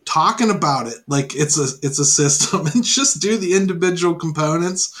quit talking about it like it's a system and just do the individual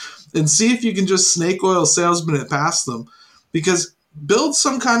components and see if you can just snake oil salesman it past them. Because build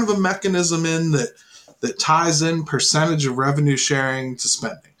some kind of a mechanism in that ties in percentage of revenue sharing to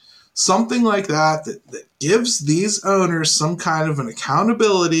spending. Something like that gives these owners some kind of an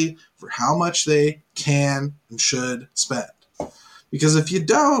accountability for how much they can and should spend. Because if you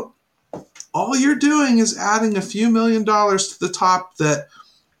don't, all you're doing is adding a few $1 million to the top that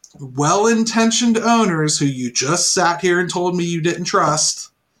well-intentioned owners who you just sat here and told me you didn't trust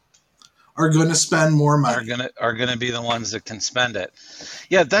are going to spend more money. Are going to be the ones that can spend it.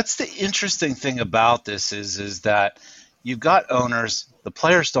 Yeah, that's the interesting thing about this is that you've got owners. The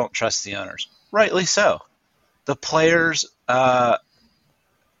players don't trust the owners. Rightly so. The players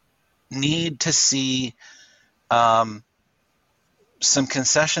need to see some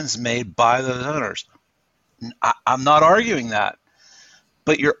concessions made by those owners. I'm not arguing that.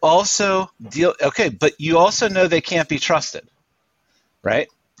 But you're also but you also know they can't be trusted, right?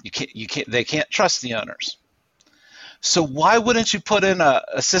 They can't trust the owners. So why wouldn't you put in a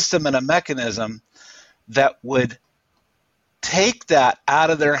system and a mechanism that would take that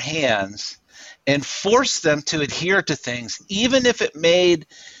out of their hands and force them to adhere to things, even if it made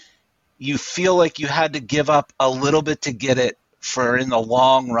you feel like you had to give up a little bit to get it for, in the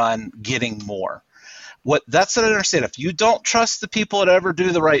long run, getting more? That's what I understand. If you don't trust the people that ever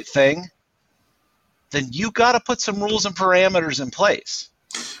do the right thing, then you got to put some rules and parameters in place.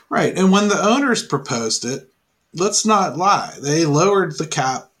 Right. And when the owners proposed it, let's not lie. They lowered the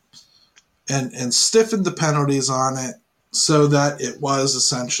cap and stiffened the penalties on it so that it was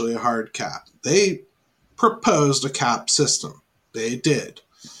essentially a hard cap. They proposed a cap system. They did.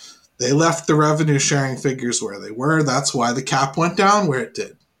 They left the revenue sharing figures where they were. That's why the cap went down where it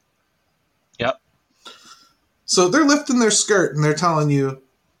did. Yep. So they're lifting their skirt and they're telling you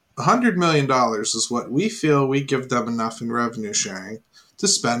 $100 million is what we feel we give them enough in revenue sharing to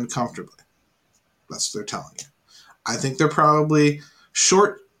spend comfortably. That's what they're telling you. I think they're probably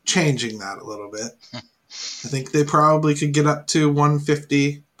short-changing that a little bit. I think they probably could get up to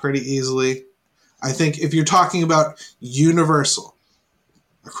 150 pretty easily. I think if you're talking about universal,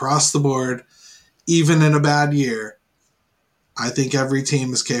 across the board, even in a bad year, I think every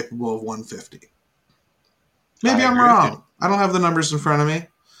team is capable of 150. Maybe I'm wrong. I don't have the numbers in front of me.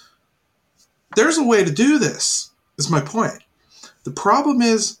 There's a way to do this, is my point. The problem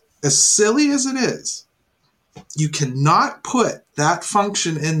is, as silly as it is, you cannot put that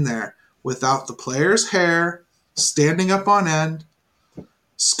function in there without the player's hair standing up on end,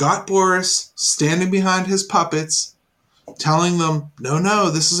 Scott Boras standing behind his puppets, telling them,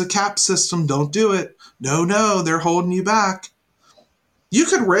 no, this is a cap system, don't do it. No, they're holding you back. You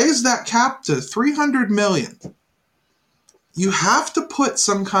could raise that cap to $300 million. You have to put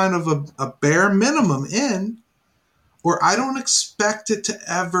some kind of a bare minimum in, or I don't expect it to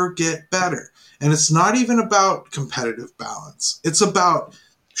ever get better. And it's not even about competitive balance. It's about,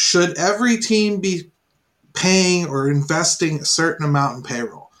 should every team be paying or investing a certain amount in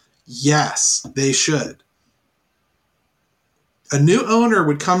payroll? Yes, they should. A new owner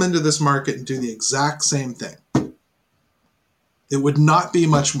would come into this market and do the exact same thing. It would not be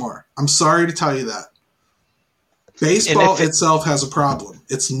much more. I'm sorry to tell you that. Baseball itself has a problem.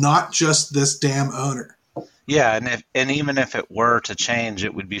 It's not just this damn owner. Yeah, and even if it were to change,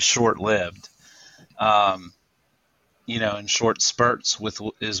 it would be short-lived. In short spurts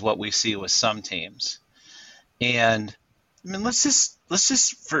is what we see with some teams. And I mean,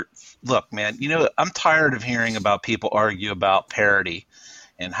 look, man, I'm tired of hearing about people argue about parity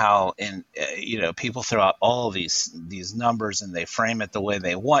and how, people throw out all of these numbers and they frame it the way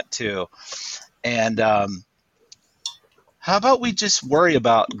they want to. And how about we just worry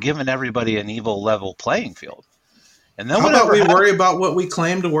about giving everybody an evil level playing field? And then how about we worry about what we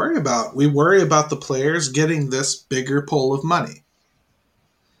claim to worry about? We worry about the players getting this bigger pool of money.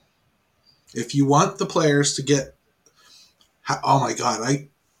 If you want the players to get, oh my God, I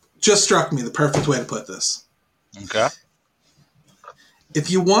just struck me the perfect way to put this. Okay.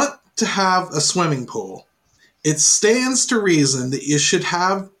 If you want to have a swimming pool, it stands to reason that you should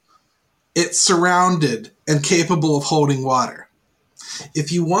have it surrounded and capable of holding water.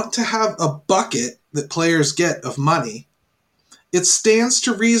 If you want to have a bucket that players get of money, it stands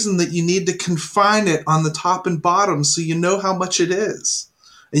to reason that you need to confine it on the top and bottom so you know how much it is.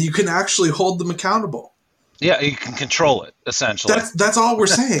 And you can actually hold them accountable. Yeah, you can control it, essentially. That's all we're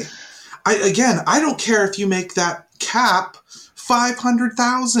saying. I don't care if you make that cap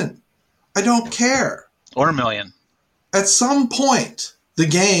 500,000. I don't care. Or $1 million. At some point, the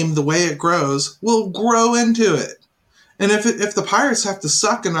game, the way it grows, will grow into it. And if the Pirates have to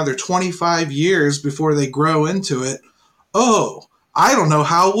suck another 25 years before they grow into it, I don't know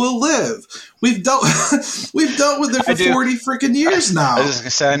how we'll live. We've dealt with it for 40 freaking years now. I was just going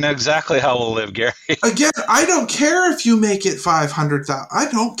to say, I know exactly how we'll live, Gary. Again, I don't care if you make it 500,000. I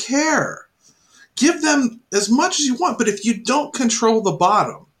don't care. Give them as much as you want, but if you don't control the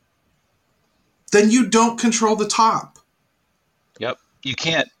bottom, then you don't control the top. Yep. You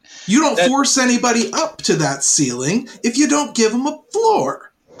can't. You don't force anybody up to that ceiling if you don't give them a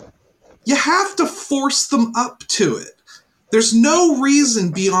floor. You have to force them up to it. There's no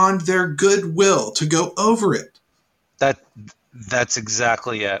reason beyond their goodwill to go over it. That's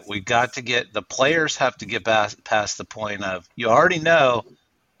exactly it. We got to get the players have to get past the point of you already know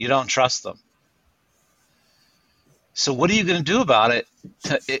you don't trust them. So what are you going to do about it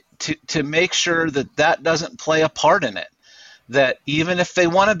to make sure that doesn't play a part in it? That even if they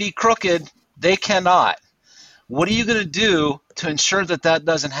want to be crooked, they cannot. What are you going to do to ensure that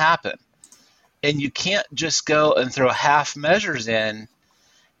doesn't happen? And you can't just go and throw half measures in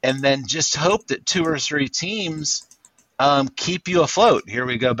and then just hope that 2 or 3 teams keep you afloat. Here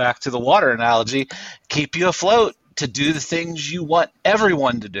we go back to the water analogy. Keep you afloat to do the things you want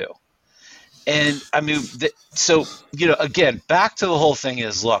everyone to do. And I mean, again, back to the whole thing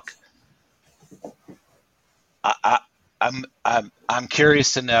is, look, I'm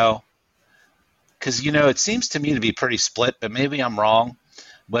curious to know, because it seems to me to be pretty split, but maybe I'm wrong.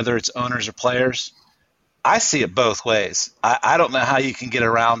 Whether it's owners or players, I see it both ways. I don't know how you can get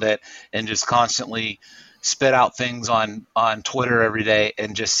around it and just constantly spit out things on Twitter every day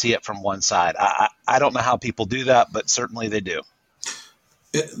and just see it from one side. I don't know how people do that, but certainly they do.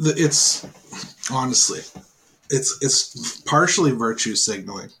 It's honestly, it's partially virtue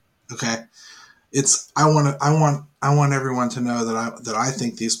signaling. Okay, I want everyone to know that I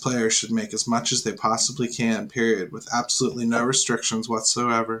think these players should make as much as they possibly can, period, with absolutely no restrictions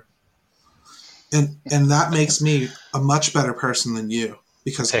whatsoever. And that makes me a much better person than you,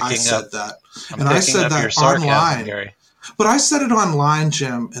 because I said that. And I said that online. Gary. But I said it online,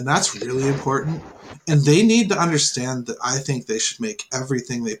 Jim, and that's really important. And they need to understand that I think they should make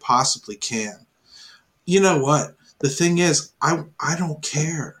everything they possibly can. You know what? The thing is, I don't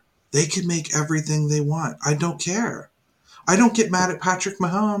care. They can make everything they want. I don't care. I don't get mad at Patrick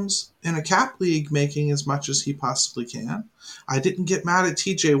Mahomes in a cap league making as much as he possibly can. I didn't get mad at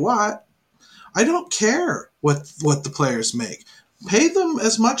TJ Watt. I don't care what the players make. Pay them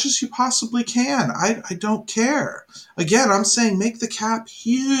as much as you possibly can. I don't care. Again, I'm saying make the cap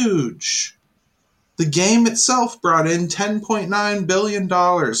huge. The game itself brought in $10.9 billion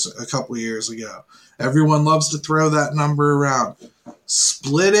a couple of years ago. Everyone loves to throw that number around.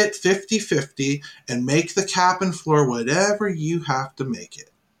 Split it 50-50 and make the cap and floor whatever you have to make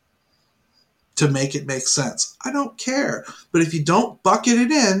it make sense. I don't care. But if you don't bucket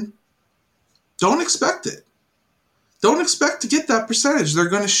it in, don't expect it. Don't expect to get that percentage. They're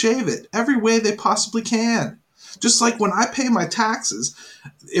going to shave it every way they possibly can. Just like when I pay my taxes,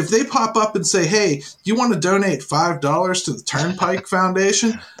 if they pop up and say, hey, you want to donate $5 to the Turnpike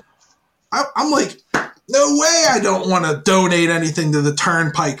Foundation? I'm like, no way I don't want to donate anything to the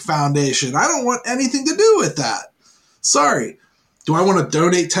Turnpike Foundation. I don't want anything to do with that. Sorry. Do I want to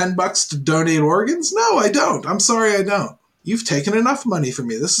donate $10 to donate organs? No, I don't. I'm sorry, I don't. You've taken enough money from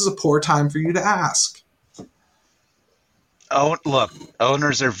me. This is a poor time for you to ask. Oh, look,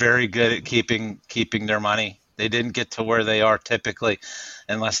 owners are very good at keeping their money. They didn't get to where they are typically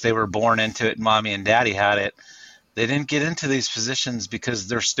unless they were born into it and mommy and daddy had it. They didn't get into these positions because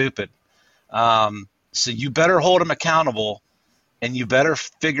they're stupid. So you better hold them accountable, and you better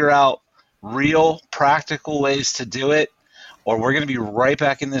figure out real, practical ways to do it, or we're going to be right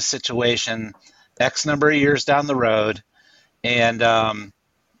back in this situation X number of years down the road, and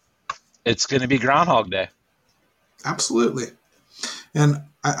it's going to be Groundhog Day. Absolutely. And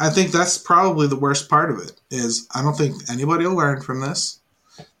I think that's probably the worst part of it, is I don't think anybody will learn from this.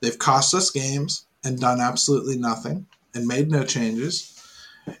 They've cost us games and done absolutely nothing and made no changes.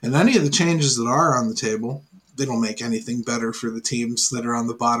 And any of the changes that are on the table, they don't make anything better for the teams that are on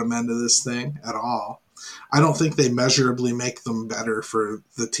the bottom end of this thing at all. I don't think they measurably make them better for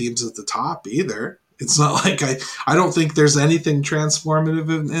the teams at the top either. It's not like I don't think there's anything transformative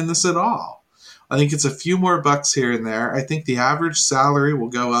in this at all. I think it's a few more bucks here and there. I think the average salary will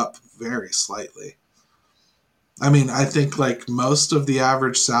go up very slightly. I mean, I think like most of the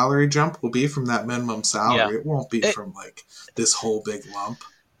average salary jump will be from that minimum salary. Yeah. It won't be from like this whole big lump.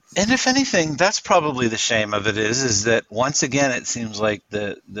 And if anything, that's probably the shame of it is that once again it seems like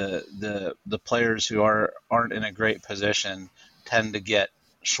the players who aren't in a great position tend to get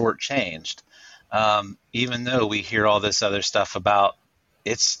shortchanged. Even though we hear all this other stuff about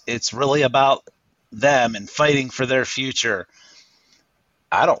it's really about them and fighting for their future.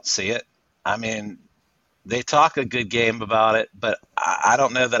 I don't see it. I mean, they talk a good game about it, but I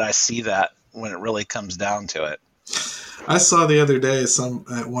don't know that I see that when it really comes down to it. I saw the other day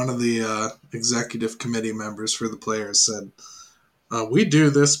one of the executive committee members for the players said, we do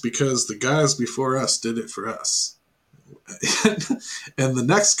this because the guys before us did it for us. And the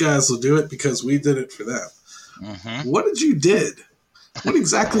next guys will do it because we did it for them. Mm-hmm. What did you did? What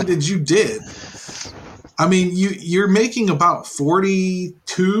exactly did you did? I mean, you're making about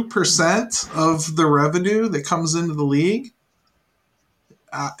 42% of the revenue that comes into the league.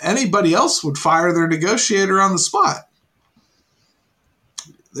 Anybody else would fire their negotiator on the spot.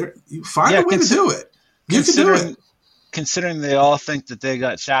 You find a way to do it. You can do it. Considering they all think that they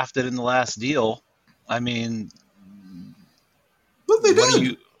got shafted in the last deal, I mean, but they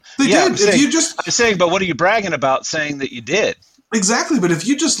did. They did. I'm saying, but what are you bragging about saying that you did? Exactly, but if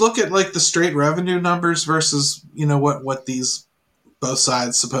you just look at like the straight revenue numbers versus what these both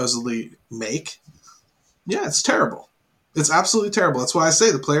sides supposedly make, yeah, it's terrible. It's absolutely terrible. That's why I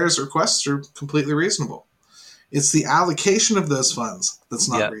say the players' requests are completely reasonable. It's the allocation of those funds that's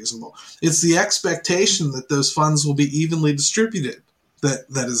not reasonable. It's the expectation that those funds will be evenly distributed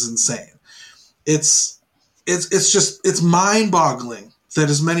that is insane. It's mind-boggling that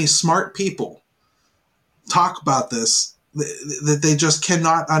as many smart people talk about this that they just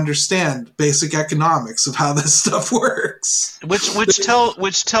cannot understand basic economics of how this stuff works. Which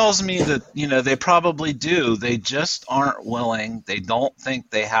tells me that they probably do. They just aren't willing. They don't think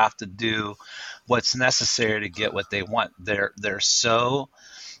they have to do what's necessary to get what they want. They're so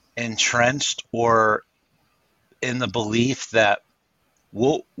entrenched or in the belief that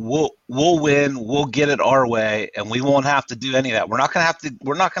we'll win, we'll get it our way, and we won't have to do any of that. We're not gonna have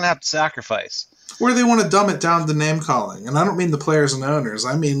to sacrifice. Or they want to dumb it down to name calling. And I don't mean the players and owners.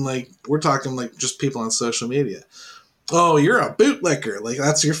 I mean, like, we're talking like just people on social media. Oh, you're a bootlicker. Like,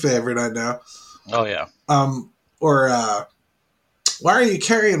 that's your favorite, I know. Oh, yeah. Why are you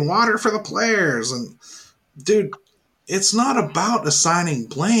carrying water for the players? And, dude, it's not about assigning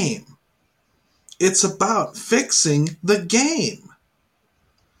blame. It's about fixing the game.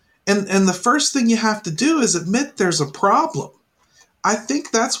 And the first thing you have to do is admit there's a problem. I think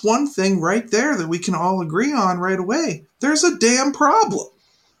that's one thing right there that we can all agree on right away. There's a damn problem.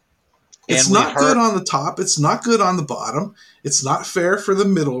 It's not good on the top. It's not good on the bottom. It's not fair for the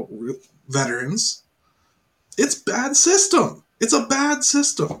middle veterans. It's bad system. It's a bad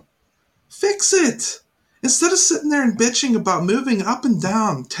system. Fix it. Instead of sitting there and bitching about moving up and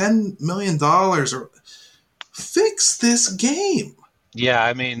down $10 million, or fix this game. Yeah,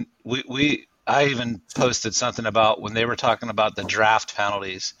 I mean, I even posted something about when they were talking about the draft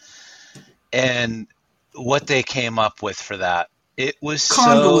penalties and what they came up with for that. It was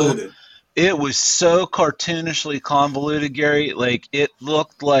convoluted. It was so cartoonishly convoluted, Gary. Like, it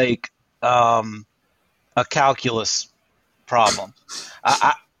looked like a calculus problem.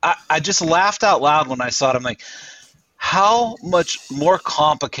 I just laughed out loud when I saw it. I'm like, how much more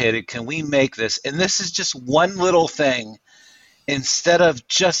complicated can we make this? And this is just one little thing. Instead of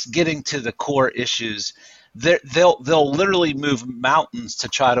just getting to the core issues, they'll literally move mountains to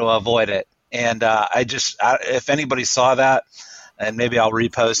try to avoid it. And if anybody saw that, and maybe I'll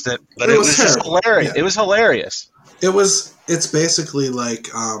repost it, but it was just hilarious. Yeah. It was hilarious. It's basically like,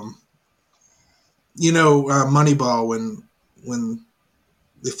 Moneyball when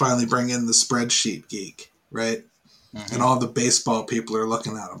they finally bring in the spreadsheet geek, right? Mm-hmm. And all the baseball people are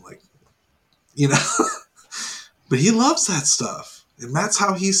looking at him like, but he loves that stuff. And that's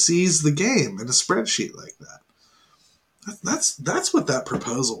how he sees the game in a spreadsheet like that. That's what that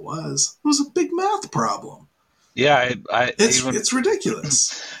proposal was. It was a big math problem. Yeah, it's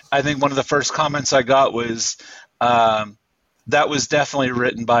ridiculous. I think one of the first comments I got was, that was definitely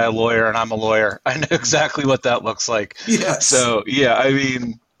written by a lawyer, and I'm a lawyer. I know exactly what that looks like. Yes. So, yeah, I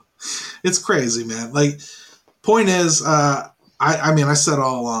mean, it's crazy, man. Like, point is, I said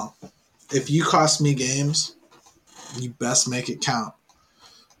all along, if you cost me games, you best make it count.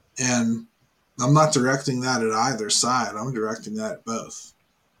 And I'm not directing that at either side. I'm directing that at both.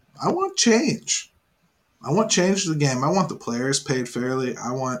 I want change. I want change to the game. I want the players paid fairly.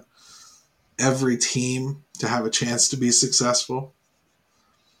 I want every team to have a chance to be successful.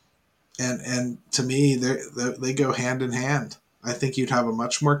 And to me, they go hand in hand. I think you'd have a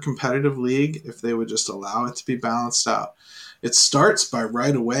much more competitive league if they would just allow it to be balanced out. It starts by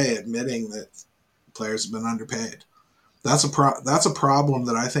right away admitting that players have been underpaid. That's a problem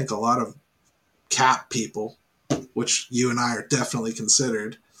that I think a lot of cap people, which you and I are definitely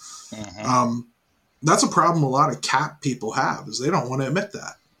considered, that's a problem a lot of cap people have, is they don't want to admit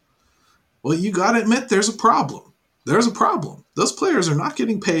that. Well, you got to admit there's a problem. There's a problem. Those players are not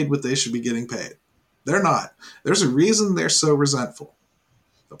getting paid what they should be getting paid. They're not. There's a reason they're so resentful.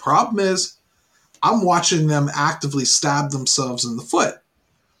 The problem is I'm watching them actively stab themselves in the foot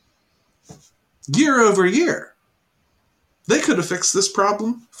year over year. They could have fixed this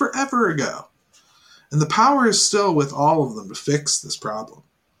problem forever ago. And the power is still with all of them to fix this problem.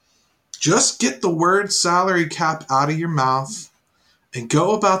 Just get the word salary cap out of your mouth and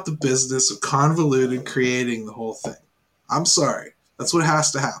go about the business of convoluted creating the whole thing. I'm sorry. That's what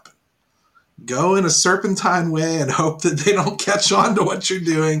has to happen. Go in a serpentine way and hope that they don't catch on to what you're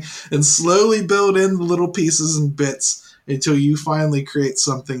doing and slowly build in the little pieces and bits until you finally create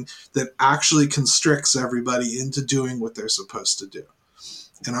something that actually constricts everybody into doing what they're supposed to do.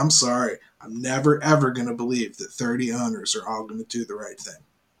 And I'm sorry. I'm never, ever going to believe that 30 owners are all going to do the right thing.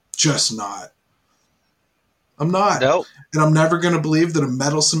 Just not. I'm not. Nope. And I'm never going to believe that a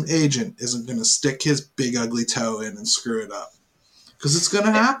meddlesome agent isn't going to stick his big ugly toe in and screw it up. Because it's going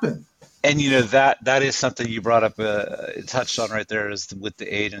to happen. And, that is something you brought up, touched on right there, is with the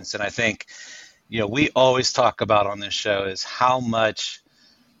agents. And I think, we always talk about on this show is how much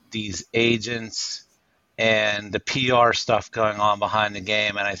these agents and the PR stuff going on behind the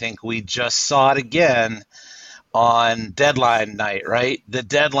game. And I think we just saw it again on deadline night, right? The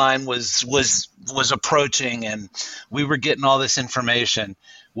deadline was approaching, and we were getting all this information.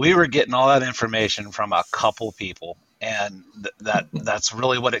 We were getting all that information from a couple people, and that's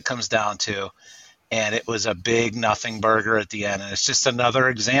really what it comes down to. And it was a big nothing burger at the end. And it's just another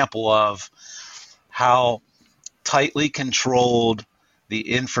example of how tightly controlled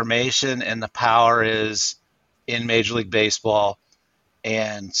the information and the power is in Major League Baseball,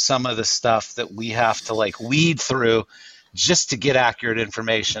 and some of the stuff that we have to weed through just to get accurate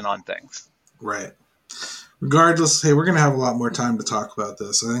information on things. Right. Regardless, hey, we're going to have a lot more time to talk about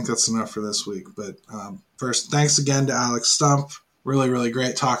this. I think that's enough for this week. But first, thanks again to Alex Stump. Really, really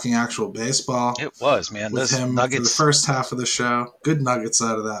great talking actual baseball. It was, man. With him nuggets for the first half of the show. Good nuggets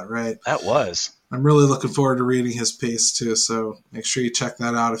out of that, right? That was. I'm really looking forward to reading his piece, too. So make sure you check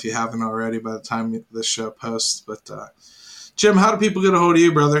that out if you haven't already by the time this show posts. But Jim, how do people get a hold of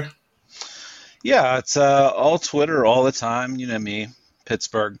you, brother? Yeah, it's all Twitter all the time. You know me,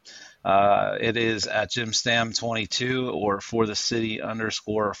 Pittsburgh. It is at JimStam22 or for the city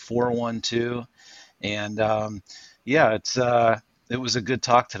 _412. And it was a good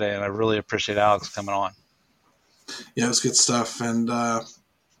talk today, and I really appreciate Alex coming on. Yeah, it was good stuff. And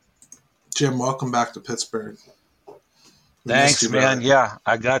Jim, welcome back to Pittsburgh. Thanks, man. Yeah,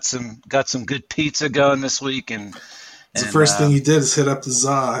 I got some good pizza going this week, and the first thing you did is hit up the za.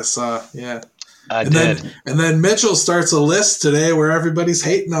 I saw, yeah. I did. And then Mitchell starts a list today where everybody's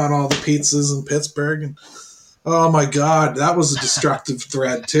hating on all the pizzas in Pittsburgh, and oh my God, that was a destructive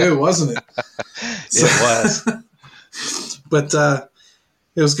thread too, wasn't it? It was. But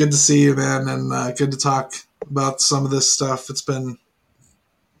It was good to see you, man, and good to talk about some of this stuff. It's been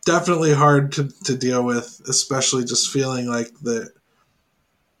definitely hard to deal with, especially just feeling like they're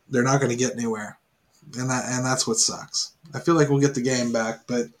not going to get anywhere, and that's what sucks. I feel like we'll get the game back,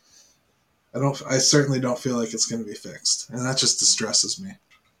 but I certainly don't feel like it's going to be fixed, and that just distresses me.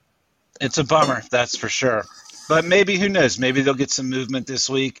 It's a bummer, that's for sure. But maybe, who knows, maybe they'll get some movement this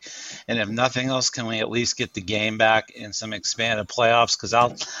week. And if nothing else, can we at least get the game back in some expanded playoffs? Because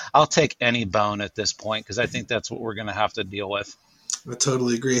I'll take any bone at this point, because I think that's what we're going to have to deal with. I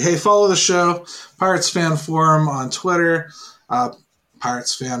totally agree. Hey, follow the show, Pirates Fan Forum on Twitter,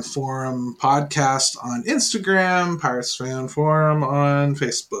 Pirates Fan Forum podcast on Instagram, Pirates Fan Forum on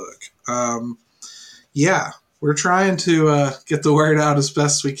Facebook. We're trying to get the word out as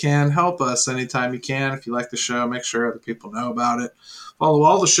best we can. Help us anytime you can. If you like the show, make sure other people know about it. Follow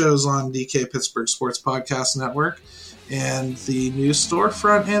all the shows on DK Pittsburgh Sports Podcast Network. And the new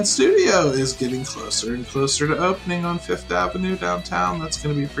storefront and studio is getting closer and closer to opening on 5th Avenue downtown. That's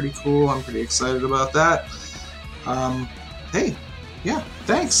going to be pretty cool. I'm pretty excited about that.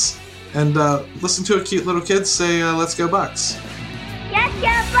 Thanks. And listen to a cute little kid say, let's go Bucks. Let's go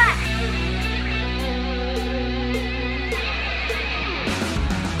Bucks!